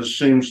emphasis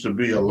seems to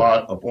be a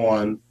lot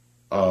upon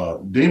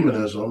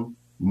demonism,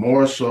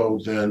 more so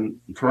than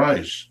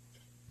Christ.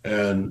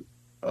 And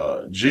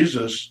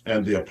Jesus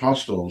and the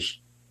apostles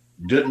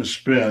didn't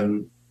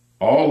spend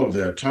all of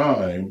their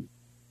time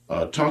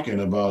talking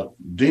about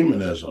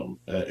demonism.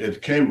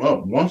 It came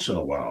up once in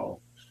a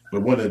while,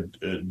 but when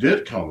it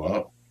did come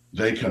up,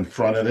 they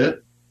confronted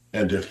it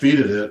and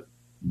defeated it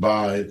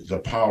by the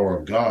power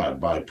of God,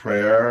 by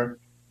prayer,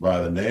 by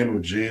the name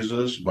of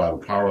Jesus, by the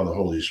power of the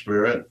Holy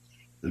Spirit.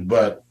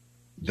 But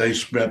they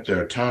spent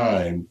their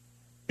time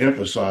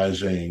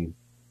emphasizing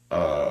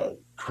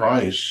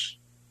Christ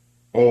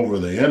over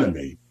the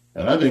enemy.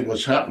 And I think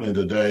what's happening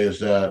today is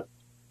that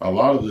a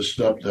lot of the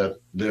stuff that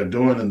they're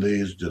doing in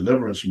these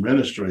deliverance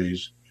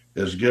ministries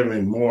is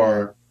giving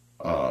more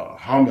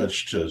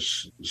homage to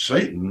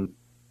Satan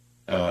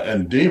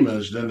and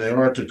demons than they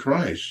are to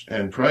Christ.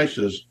 And Christ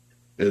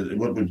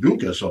would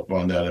rebuke us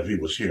upon that if he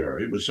was here.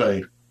 He would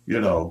say,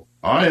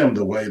 I am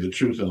the way, the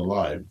truth, and the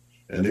life.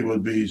 And he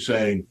would be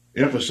saying,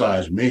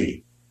 emphasize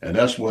me. And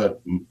that's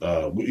what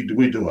we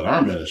do in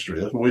our ministry.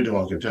 That's what we do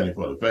on Contending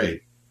for the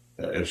Faith.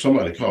 If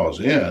somebody calls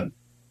in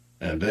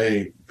and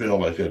they feel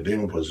like they're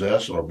demon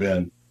possessed or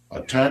been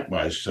attacked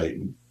by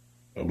Satan,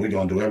 we're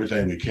going to do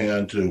everything we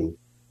can to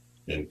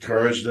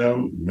encourage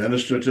them,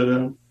 minister to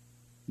them.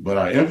 But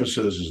our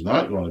emphasis is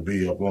not going to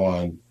be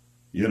upon,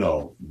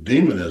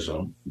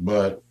 demonism,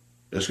 but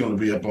it's going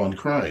to be upon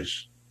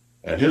Christ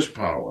and his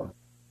power.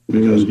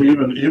 Because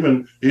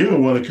even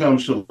when it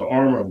comes to the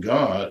armor of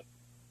God,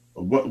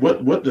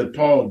 what did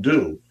Paul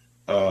do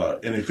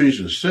in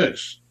Ephesians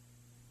 6?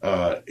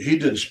 He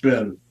didn't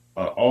spend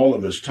all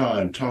of his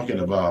time talking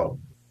about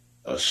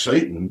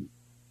Satan.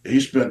 He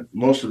spent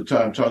most of the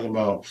time talking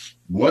about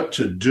what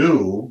to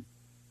do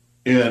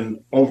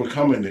in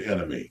overcoming the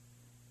enemy.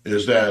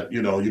 Is that,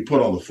 you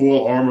put on the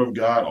full armor of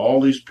God,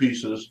 all these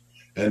pieces,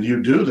 and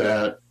you do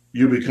that,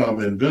 you become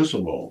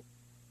invincible.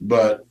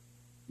 But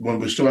when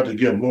we start to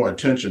give more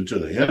attention to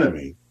the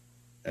enemy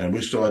and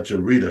we start to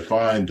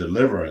redefine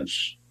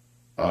deliverance,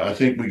 I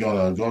think we're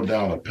going to go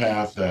down a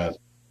path that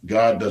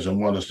God doesn't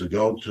want us to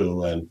go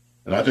to. And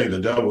I think the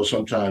devil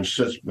sometimes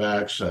sits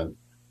back and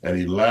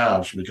he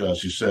laughs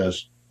because he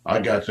says, I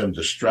got them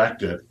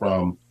distracted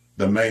from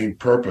the main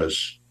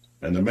purpose.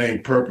 And the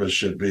main purpose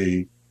should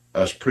be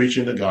us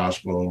preaching the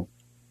gospel.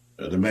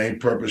 The main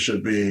purpose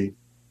should be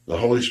the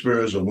Holy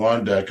Spirit is the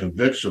one that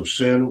convicts of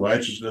sin,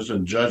 righteousness,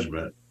 and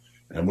judgment.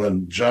 And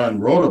when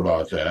John wrote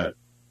about that,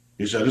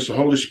 he said it's the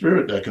Holy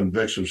Spirit that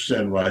convicts of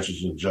sin,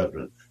 righteousness, and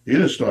judgment. He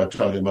didn't start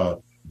talking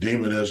about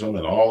demonism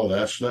and all of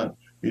that stuff.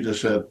 He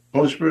just said,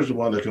 Holy Spirit is the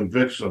one that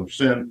convicts of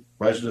sin,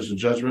 righteousness, and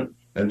judgment.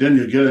 And then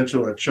you get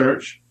into a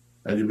church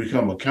and you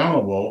become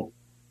accountable,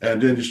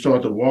 and then you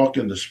start to walk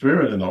in the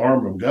Spirit and the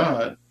armor of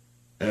God,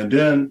 and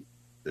then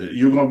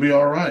you're going to be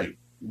all right.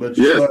 But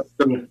we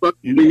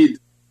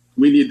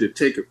need to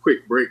take a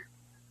quick break.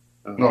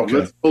 Okay.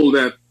 Let's hold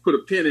that, put a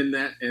pin in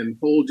that, and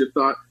hold your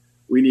thought.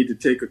 We need to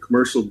take a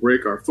commercial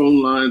break. Our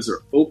phone lines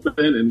are open,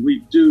 and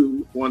we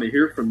do want to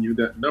hear from you.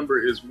 That number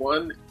is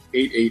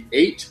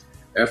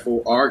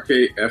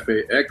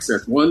 1-888-FORKFAX.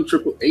 That's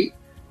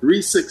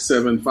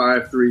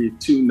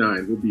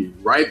 1-888-367-5329. We'll be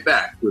right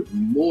back with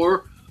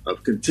more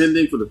of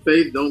Contending for the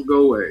Faith. Don't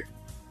go away.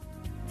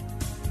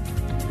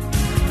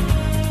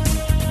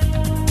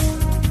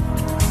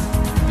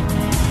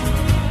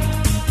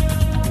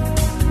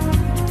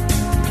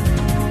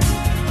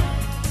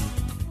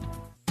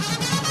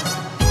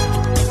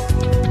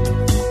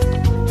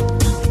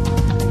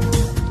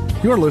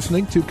 You're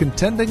listening to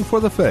Contending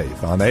for the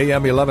Faith on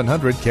AM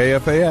 1100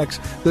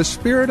 KFAX, the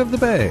Spirit of the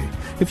Bay.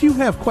 If you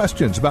have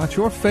questions about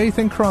your faith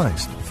in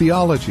Christ,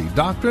 theology,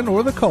 doctrine,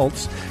 or the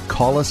cults,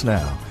 call us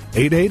now.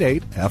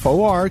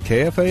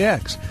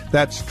 888-FOR-KFAX.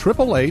 That's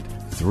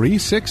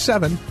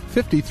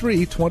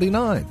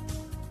 888-367-5329.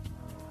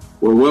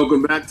 Well,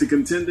 welcome back to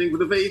Contending for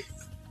the Faith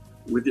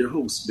with your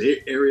host,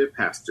 Bay Area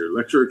pastor,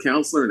 lecturer,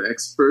 counselor, and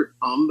expert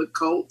on the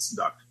cults,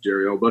 Dr.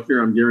 Jerry L.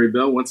 Buckner. I'm Gary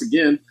Bell. Once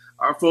again,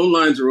 our phone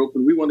lines are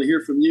open. We want to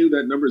hear from you.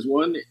 That number is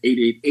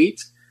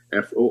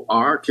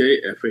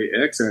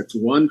 1-888-FORKFAX. That's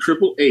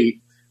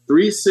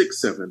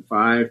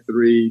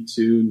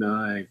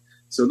 1-888-367-5329.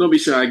 So don't be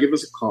shy. Give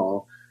us a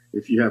call.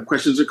 If you have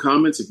questions or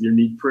comments, if you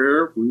need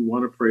prayer, we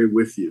want to pray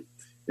with you.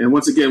 And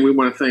once again, we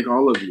want to thank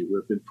all of you who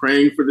have been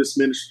praying for this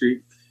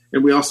ministry.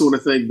 And we also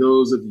want to thank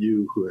those of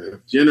you who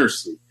have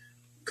generously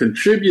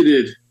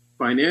contributed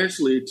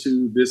financially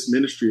to this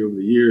ministry over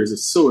the years.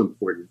 It's so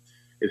important.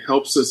 It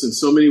helps us in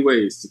so many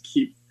ways to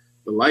keep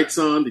the lights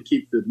on, to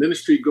keep the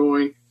ministry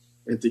going,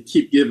 and to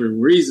keep giving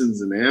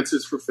reasons and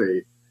answers for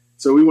faith.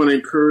 So we want to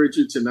encourage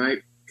you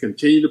tonight,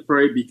 continue to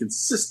pray, be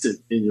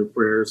consistent in your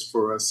prayers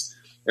for us,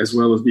 as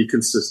well as be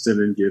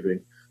consistent in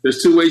giving.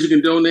 There's two ways you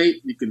can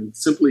donate. You can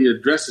simply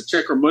address a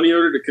check or money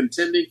order to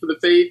Contending for the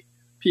Faith,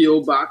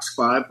 P.O. Box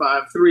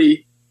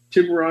 553,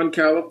 Tiburon,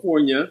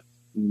 California,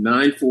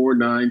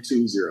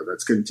 94920.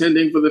 That's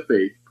Contending for the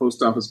Faith,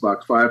 Post Office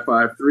Box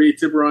 553,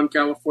 Tiburon,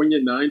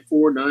 California,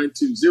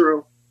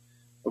 94920.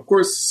 Of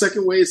course, the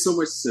second way is so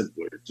much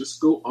simpler.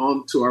 Just go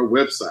on to our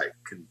website,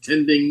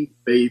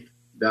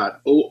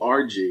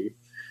 contendingfaith.org.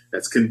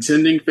 That's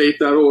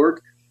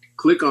contendingfaith.org.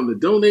 Click on the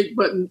donate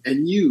button,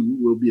 and you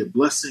will be a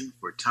blessing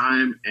for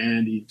time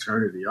and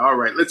eternity. All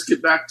right, let's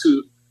get back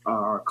to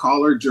our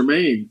caller,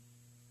 Jermaine.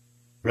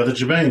 Brother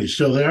Jermaine, you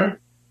still there?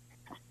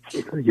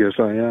 Yes,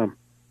 I am.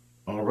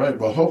 All right.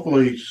 Well,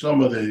 hopefully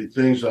some of the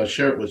things I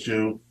shared with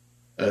you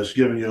has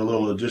given you a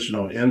little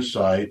additional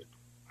insight.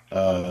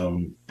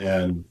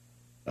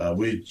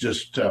 We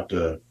just have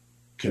to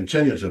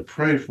continue to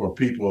pray for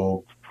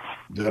people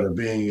that are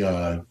being,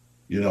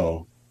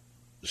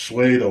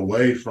 swayed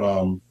away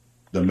from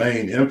the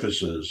main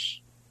emphasis,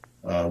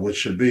 which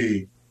should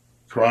be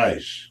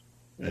Christ.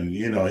 And,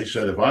 he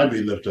said, if I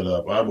be lifted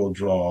up, I will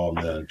draw all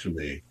men to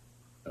me.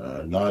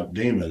 not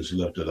demons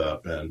lifted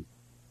up. And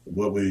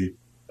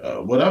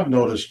what I've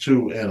noticed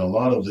too, in a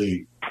lot of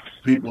the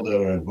people that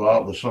are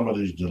involved with some of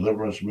these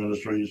deliverance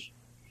ministries,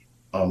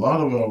 a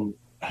lot of them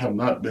have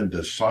not been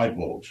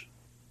discipled,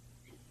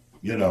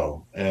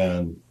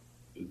 and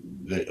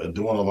they are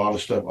doing a lot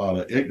of stuff out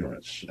of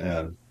ignorance.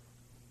 And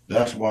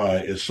that's why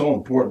it's so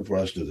important for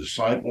us to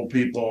disciple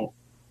people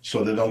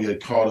so they don't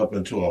get caught up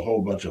into a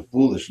whole bunch of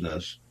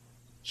foolishness.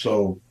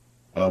 So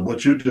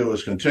what you do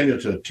is continue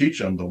to teach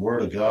them the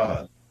Word of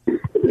God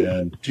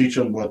and teach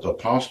them what the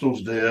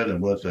apostles did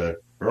and what the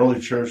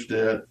early church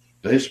did.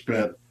 They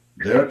spent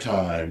their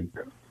time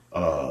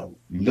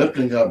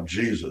lifting up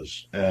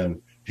Jesus,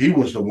 and he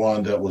was the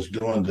one that was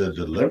doing the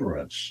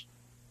deliverance.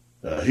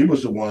 He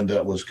was the one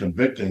that was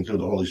convicting through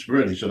the Holy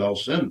Spirit. He said, I'll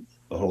send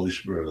the Holy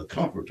Spirit, a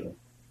comforter,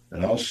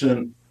 and I'll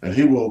send, and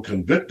he will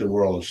convict the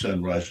world of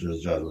sin,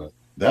 righteousness, judgment.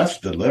 That's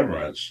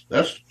deliverance.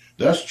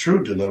 That's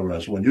true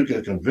deliverance. When you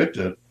get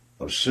convicted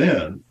of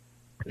sin,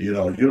 you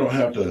don't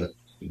have to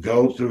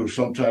go through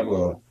some type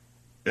of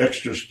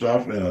extra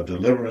stuff in a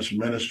deliverance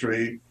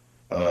ministry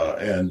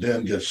and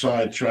then get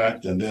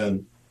sidetracked, and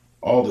then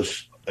all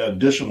this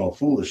additional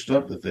foolish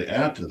stuff that they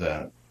add to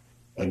that.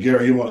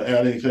 Gary, you want to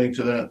add anything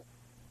to that?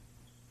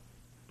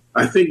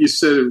 I think you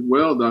said it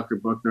well, Dr.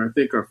 Buckner. I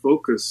think our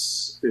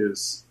focus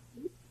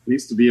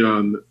needs to be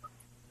on,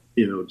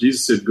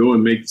 Jesus said, go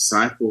and make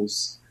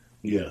disciples.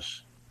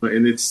 Yes.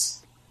 And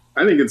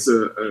I think it's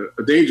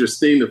a dangerous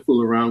thing to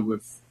fool around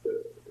with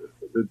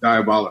the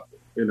diabolical.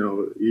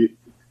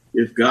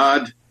 If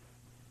God,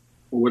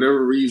 for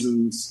whatever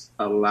reasons,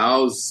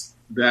 allows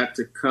that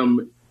to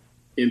come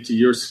into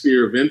your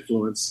sphere of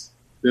influence,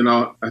 then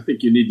I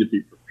think you need to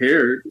be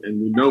prepared.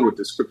 And we know what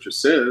the scripture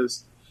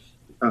says.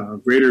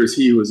 Greater is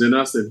he who is in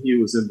us than he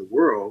who is in the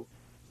world.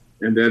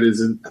 And that is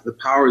the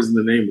power is in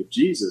the name of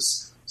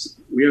Jesus. So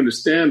we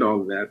understand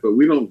all of that, but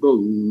we don't go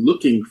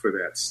looking for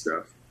that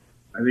stuff.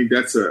 I think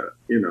that's a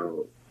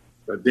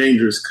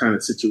dangerous kind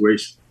of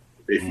situation.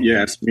 If you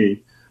ask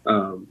me,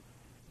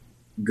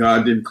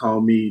 God didn't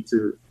call me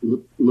to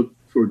look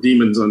for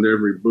demons under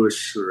every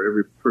bush or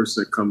every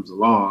person that comes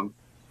along,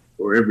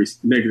 or every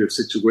negative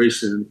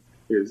situation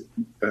is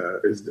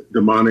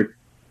demonic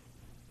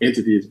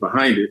entity is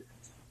behind it.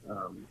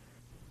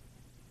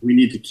 We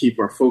need to keep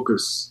our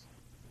focus,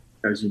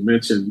 as you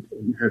mentioned,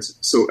 and has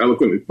so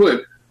eloquently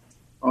put,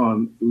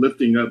 on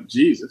lifting up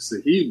Jesus,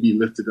 that he be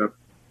lifted up,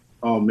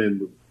 all men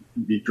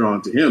would be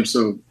drawn to him.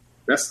 So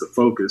that's the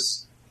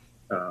focus.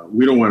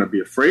 We don't want to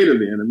be afraid of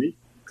the enemy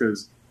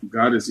because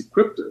God has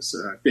equipped us.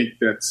 And I think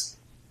that's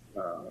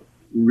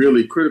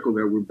really critical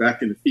that we're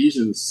back in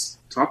Ephesians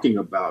talking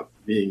about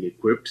being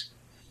equipped,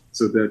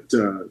 so that,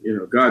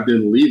 God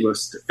didn't leave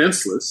us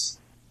defenseless.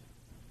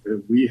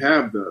 We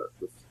have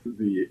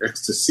the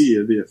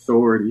ecstasy, the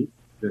authority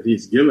that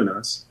he's given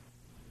us.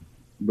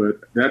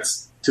 But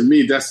to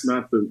me, that's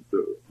not the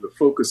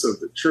focus of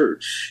the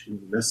church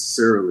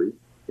necessarily,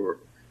 or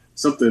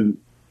something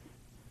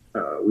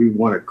we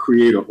want to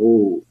create a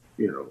whole,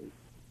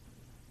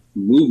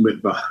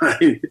 movement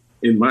behind,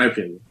 in my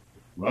opinion.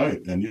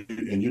 Right. And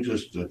you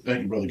just,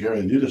 thank you, Brother Gary,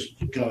 and you just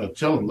kind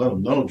of let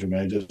them know,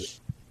 Jermaine,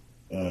 just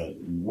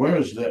where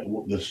is that,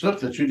 the stuff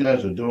that you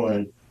guys are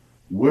doing,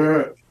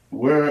 where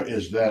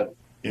is that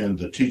in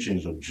the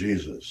teachings of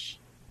Jesus?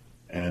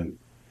 And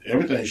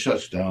everything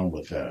shuts down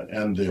with that.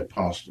 And the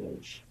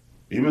apostles,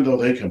 even though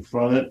they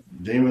confronted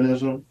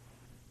demonism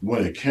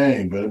when it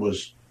came, but it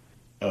was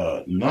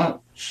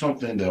not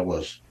something that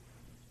was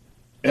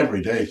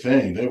everyday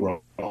thing. They were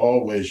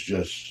always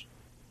just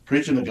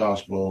preaching the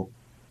gospel,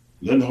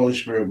 letting the Holy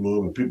Spirit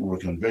move, and people were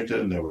convicted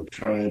and they were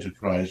turning to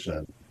Christ,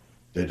 and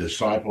they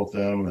discipled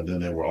them, and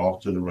then they were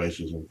off to the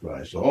races in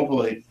Christ. So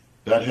hopefully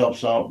that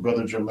helps out,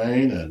 Brother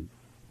Jermaine,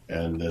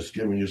 and it's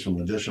giving you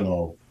some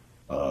additional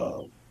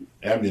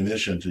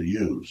ammunition to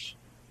use.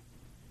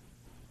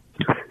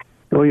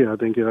 Oh, yeah, I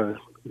think it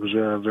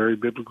was very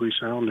biblically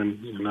sound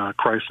and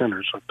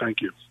Christ-centered, so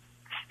thank you.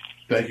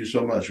 Thank you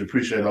so much. We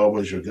appreciate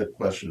always your good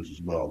questions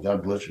as well.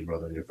 God bless you,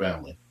 brother, and your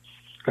family.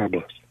 God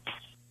bless.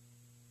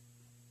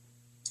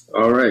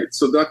 All right.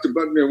 So, Dr.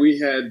 Buckner, we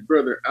had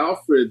Brother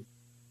Alfred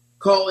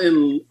call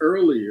in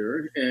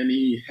earlier, and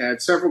he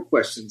had several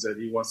questions that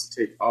he wants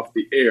to take off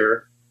the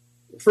air.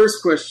 The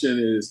first question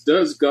is,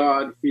 does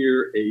God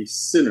hear a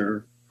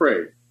sinner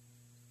pray?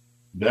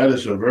 That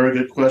is a very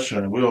good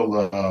question.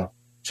 We'll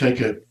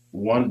take it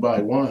one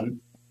by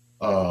one.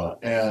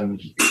 And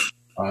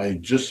I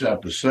just have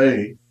to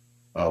say,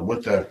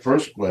 with that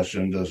first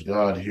question, does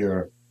God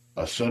hear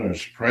a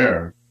sinner's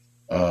prayer?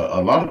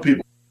 A lot of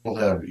people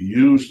have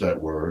used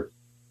that word,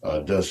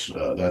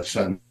 that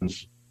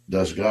sentence,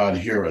 does God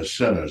hear a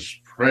sinner's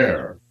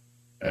prayer?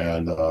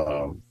 And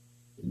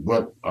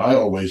what I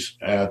always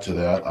add to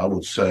that, I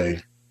would say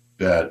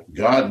that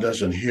God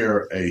doesn't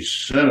hear a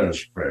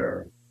sinner's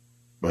prayer,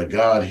 but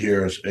God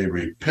hears a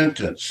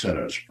repentant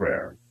sinner's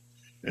prayer.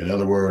 In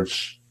other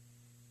words,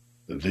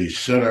 the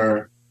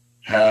sinner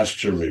has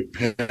to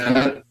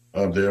repent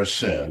of their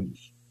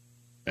sins,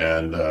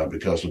 and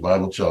because the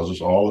Bible tells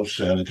us all have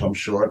sinned and come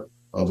short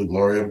of the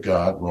glory of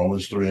God,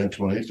 Romans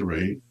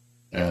 3:23.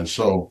 And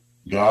so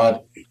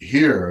God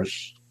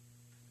hears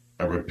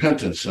a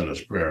repentant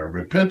sinner's prayer.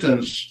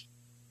 Repentance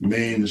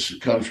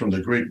comes from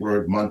the Greek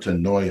word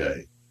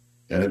metanoia,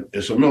 and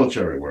it's a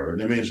military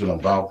word. It means an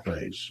about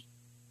face.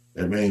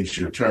 It means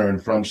you turn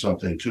from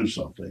something to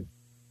something.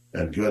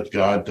 And what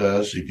God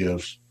does, he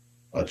gives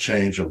a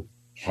change of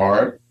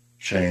heart,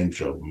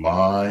 change of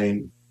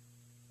mind,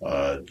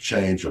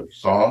 change of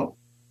thought,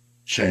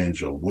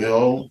 change of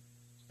will,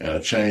 and a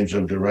change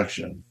of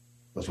direction.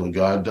 That's what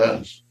God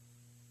does.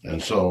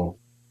 And so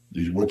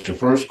what your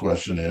first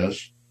question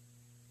is,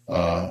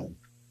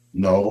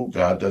 no,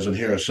 God doesn't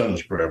hear a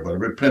sinner's prayer, but a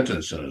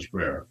repentant sinner's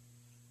prayer.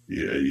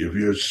 If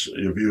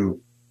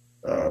you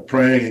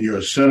praying and you're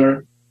a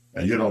sinner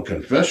and you don't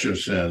confess your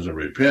sins and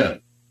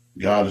repent,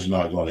 God is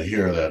not going to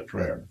hear that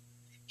prayer.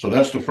 So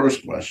that's the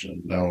first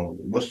question. Now,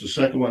 what's the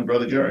second one,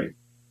 Brother Gary?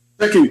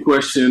 Second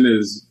question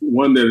is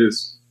one that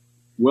is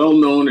well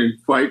known and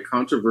quite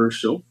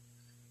controversial.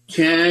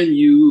 Can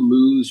you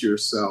lose your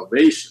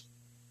salvation?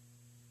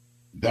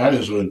 That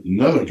is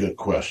another good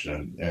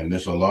question, and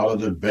there's a lot of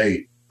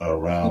debate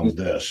around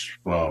this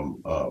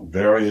from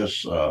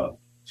various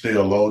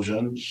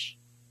theologians.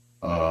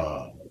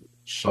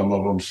 Some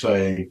of them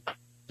say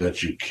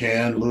that you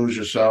can lose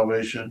your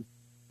salvation.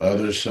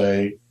 Others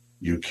say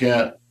you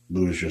can't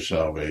lose your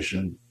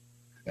salvation.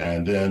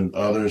 And then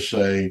others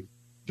say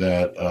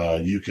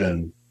that you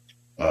can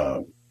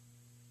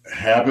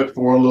have it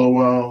for a little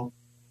while,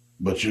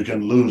 but you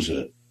can lose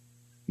it.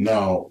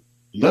 Now,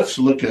 let's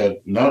look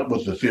at not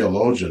what the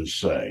theologians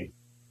say.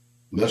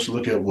 Let's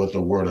look at what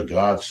the Word of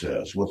God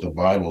says, what the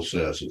Bible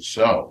says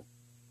itself.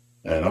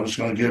 And I'm just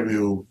going to give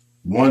you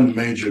one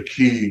major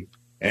key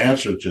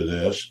answer to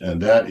this,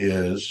 and that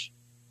is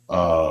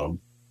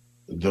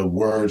the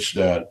words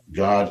that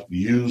God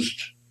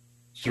used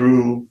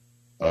through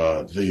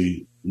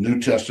the New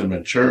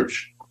Testament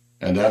church,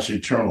 and that's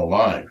eternal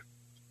life.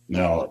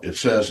 Now, it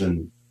says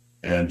in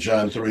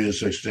John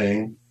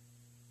 3:16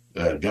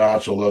 that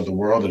God so loved the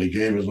world that he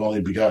gave his only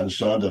begotten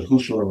Son, that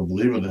whosoever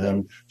believeth in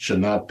him should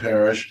not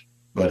perish,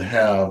 but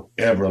have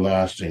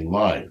everlasting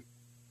life.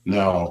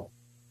 Now,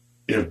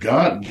 if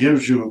God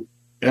gives you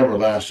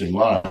everlasting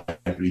life,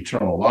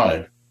 eternal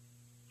life,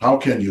 how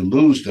can you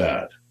lose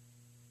that?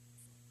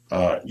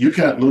 You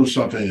can't lose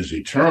something that's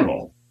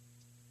eternal,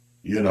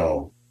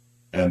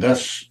 and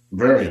that's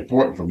very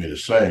important for me to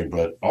say,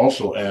 but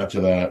also add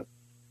to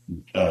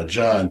that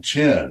John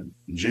 10.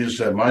 Jesus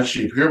said, my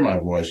sheep hear my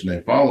voice and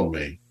they follow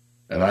me,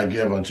 and I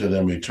give unto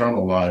them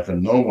eternal life,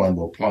 and no one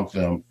will pluck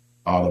them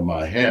out of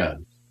my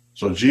hand.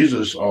 So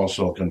Jesus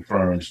also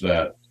confirms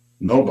that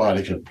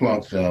nobody can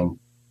pluck them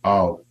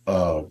out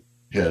of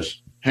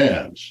his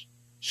hands.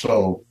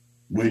 So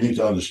we need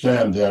to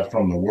understand that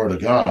from the Word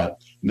of God.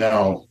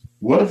 Now,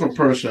 what if a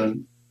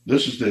person,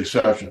 this is the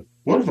exception,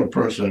 what if a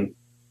person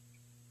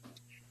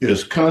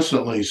is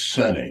constantly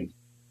sinning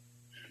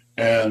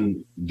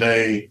and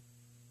they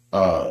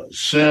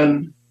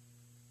sin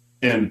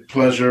in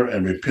pleasure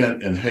and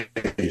repent in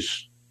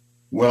haste?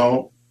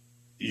 Well,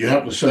 you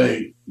have to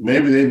say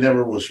maybe they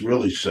never was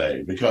really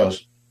saved,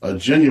 because a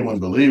genuine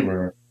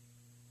believer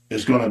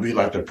is going to be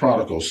like the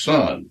prodigal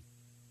son.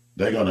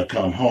 They're going to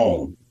come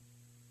home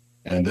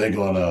and they're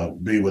going to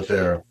be with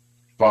their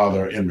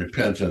father in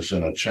repentance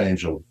and a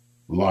change of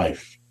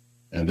life.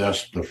 And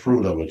that's the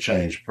fruit of a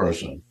changed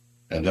person.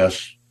 And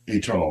that's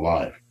eternal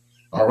life.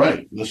 All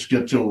right, let's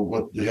get to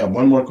what you have.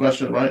 One more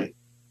question, right?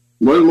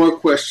 One more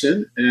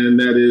question, and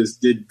that is,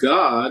 did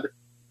God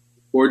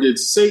or did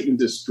Satan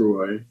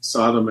destroy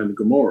Sodom and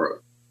Gomorrah?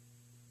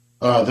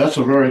 That's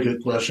a very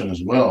good question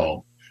as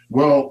well.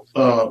 Well,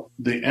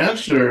 the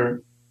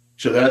answer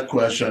to that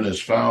question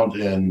is found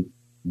in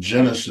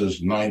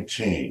Genesis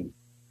 19.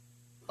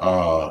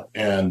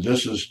 And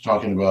this is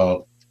talking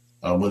about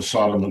when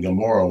Sodom and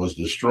Gomorrah was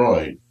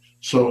destroyed.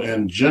 So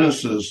in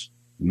Genesis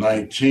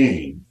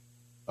 19,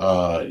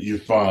 you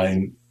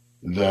find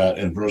that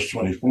in verse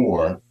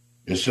 24,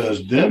 it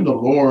says, then the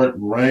Lord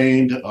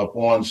rained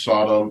upon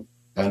Sodom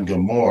and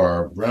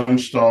Gomorrah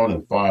brimstone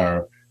and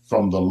fire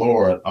from the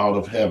Lord out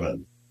of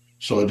heaven.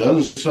 So it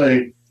doesn't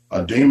say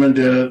a demon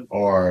did it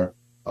or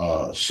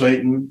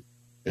Satan.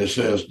 It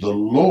says the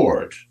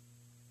Lord.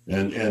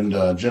 In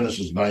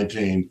Genesis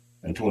 19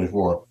 and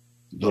 24,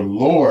 the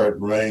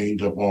Lord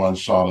rained upon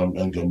Sodom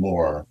and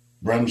Gomorrah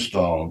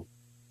brimstone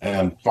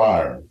and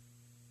fire.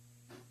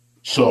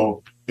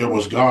 So it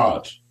was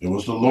God. It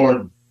was the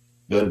Lord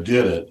that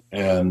did it,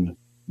 and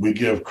we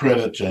give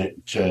credit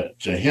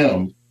to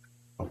him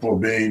for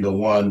being the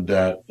one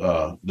that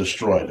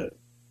destroyed it.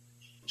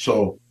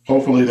 So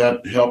hopefully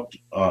that helped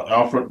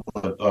Alfred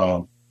with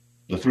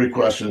the three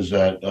questions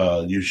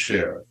that you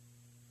shared,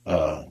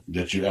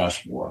 that you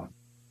asked for.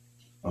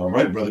 All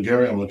right, Brother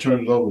Gary, I'm going to turn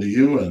it over to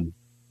you, and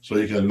so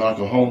you can knock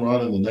a home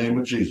run in the name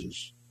of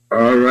Jesus.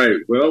 All right.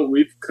 Well,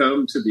 we've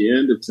come to the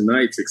end of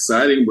tonight's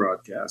exciting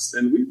broadcast,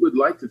 and we would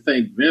like to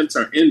thank Vince,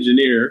 our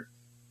engineer,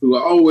 who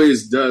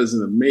always does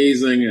an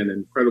amazing and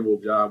incredible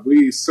job.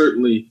 We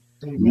certainly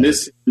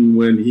miss him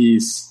when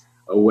he's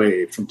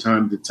away from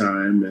time to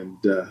time, and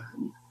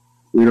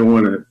we don't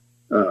want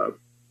to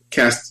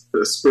cast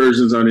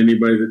aspersions on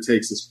anybody that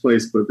takes his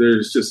place, but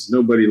there's just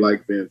nobody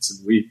like Vince,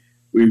 and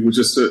I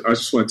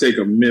just want to take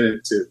a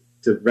minute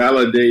to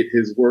validate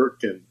his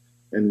work and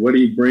what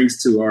he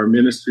brings to our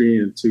ministry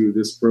and to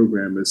this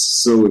program is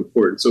so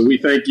important. So we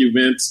thank you,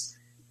 Vince,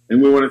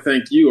 and we want to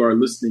thank you, our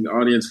listening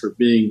audience, for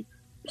being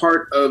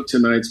part of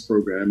tonight's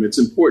program. It's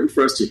important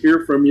for us to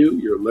hear from you.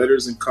 Your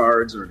letters and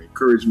cards are an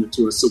encouragement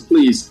to us. So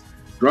please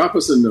drop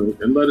us a note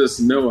and let us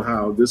know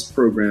how this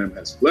program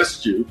has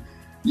blessed you.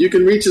 You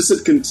can reach us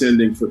at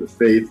Contending for the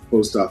Faith,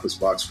 Post Office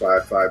Box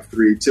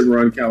 553,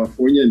 Tiburon,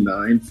 California,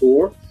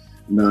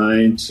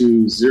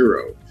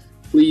 94920.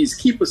 Please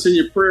keep us in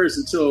your prayers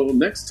until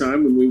next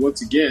time, when we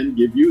once again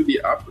give you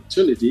the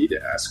opportunity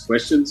to ask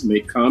questions,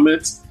 make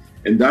comments,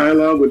 and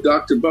dialogue with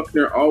Dr.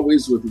 Buckner,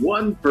 always with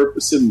one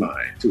purpose in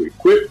mind: to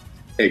equip,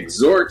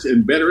 exhort,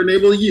 and better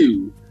enable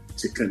you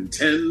to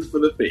contend for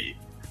the faith.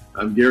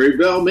 I'm Gary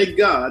Bell. May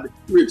God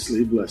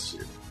richly bless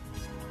you.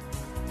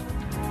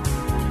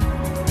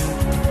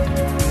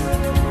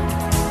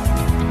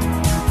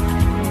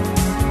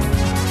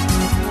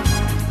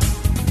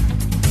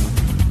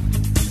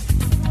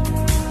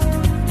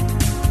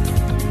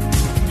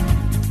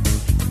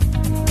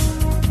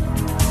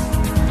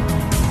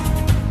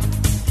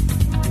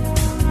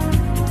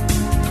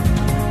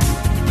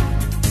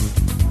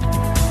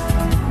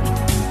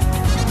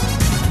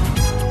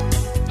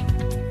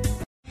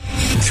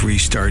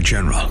 Three-star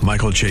General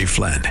Michael J.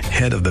 Flynn,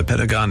 head of the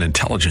Pentagon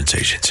Intelligence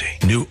Agency,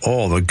 knew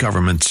all the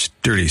government's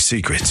dirty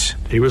secrets.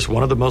 He was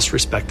one of the most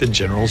respected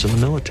generals in the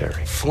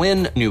military.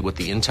 Flynn knew what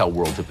the intel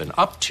world had been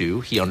up to.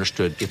 He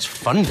understood its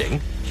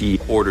funding. He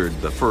ordered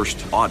the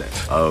first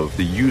audit of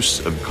the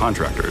use of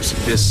contractors.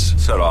 This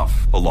set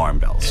off alarm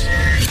bells.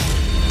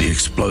 The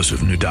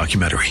explosive new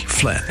documentary,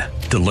 Flynn,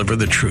 Deliver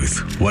the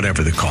Truth,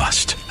 Whatever the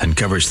Cost,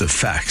 uncovers the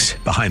facts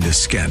behind this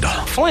scandal.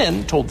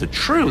 Flynn told the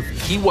truth.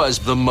 He was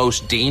the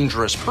most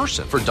dangerous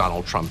person for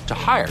Donald Trump to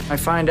hire. I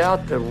find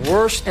out the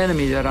worst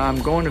enemy that I'm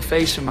going to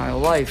face in my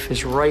life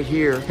is right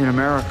here in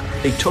America.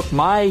 They took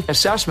my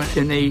assessment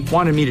and they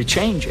wanted me to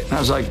change it. And I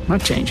was like, I'm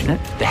not changing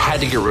it. They had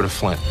to get rid of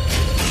Flynn.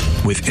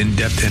 With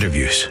in-depth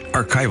interviews,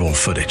 archival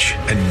footage,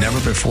 and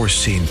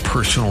never-before-seen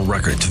personal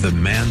records of the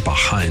man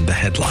behind the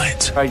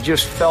headlines. I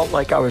just felt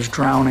like I was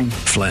drowning.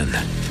 Flynn,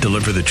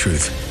 Deliver the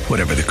Truth,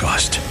 Whatever the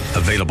Cost.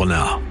 Available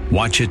now.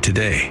 Watch it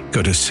today.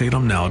 Go to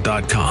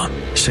salemnow.com.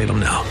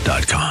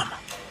 salemnow.com.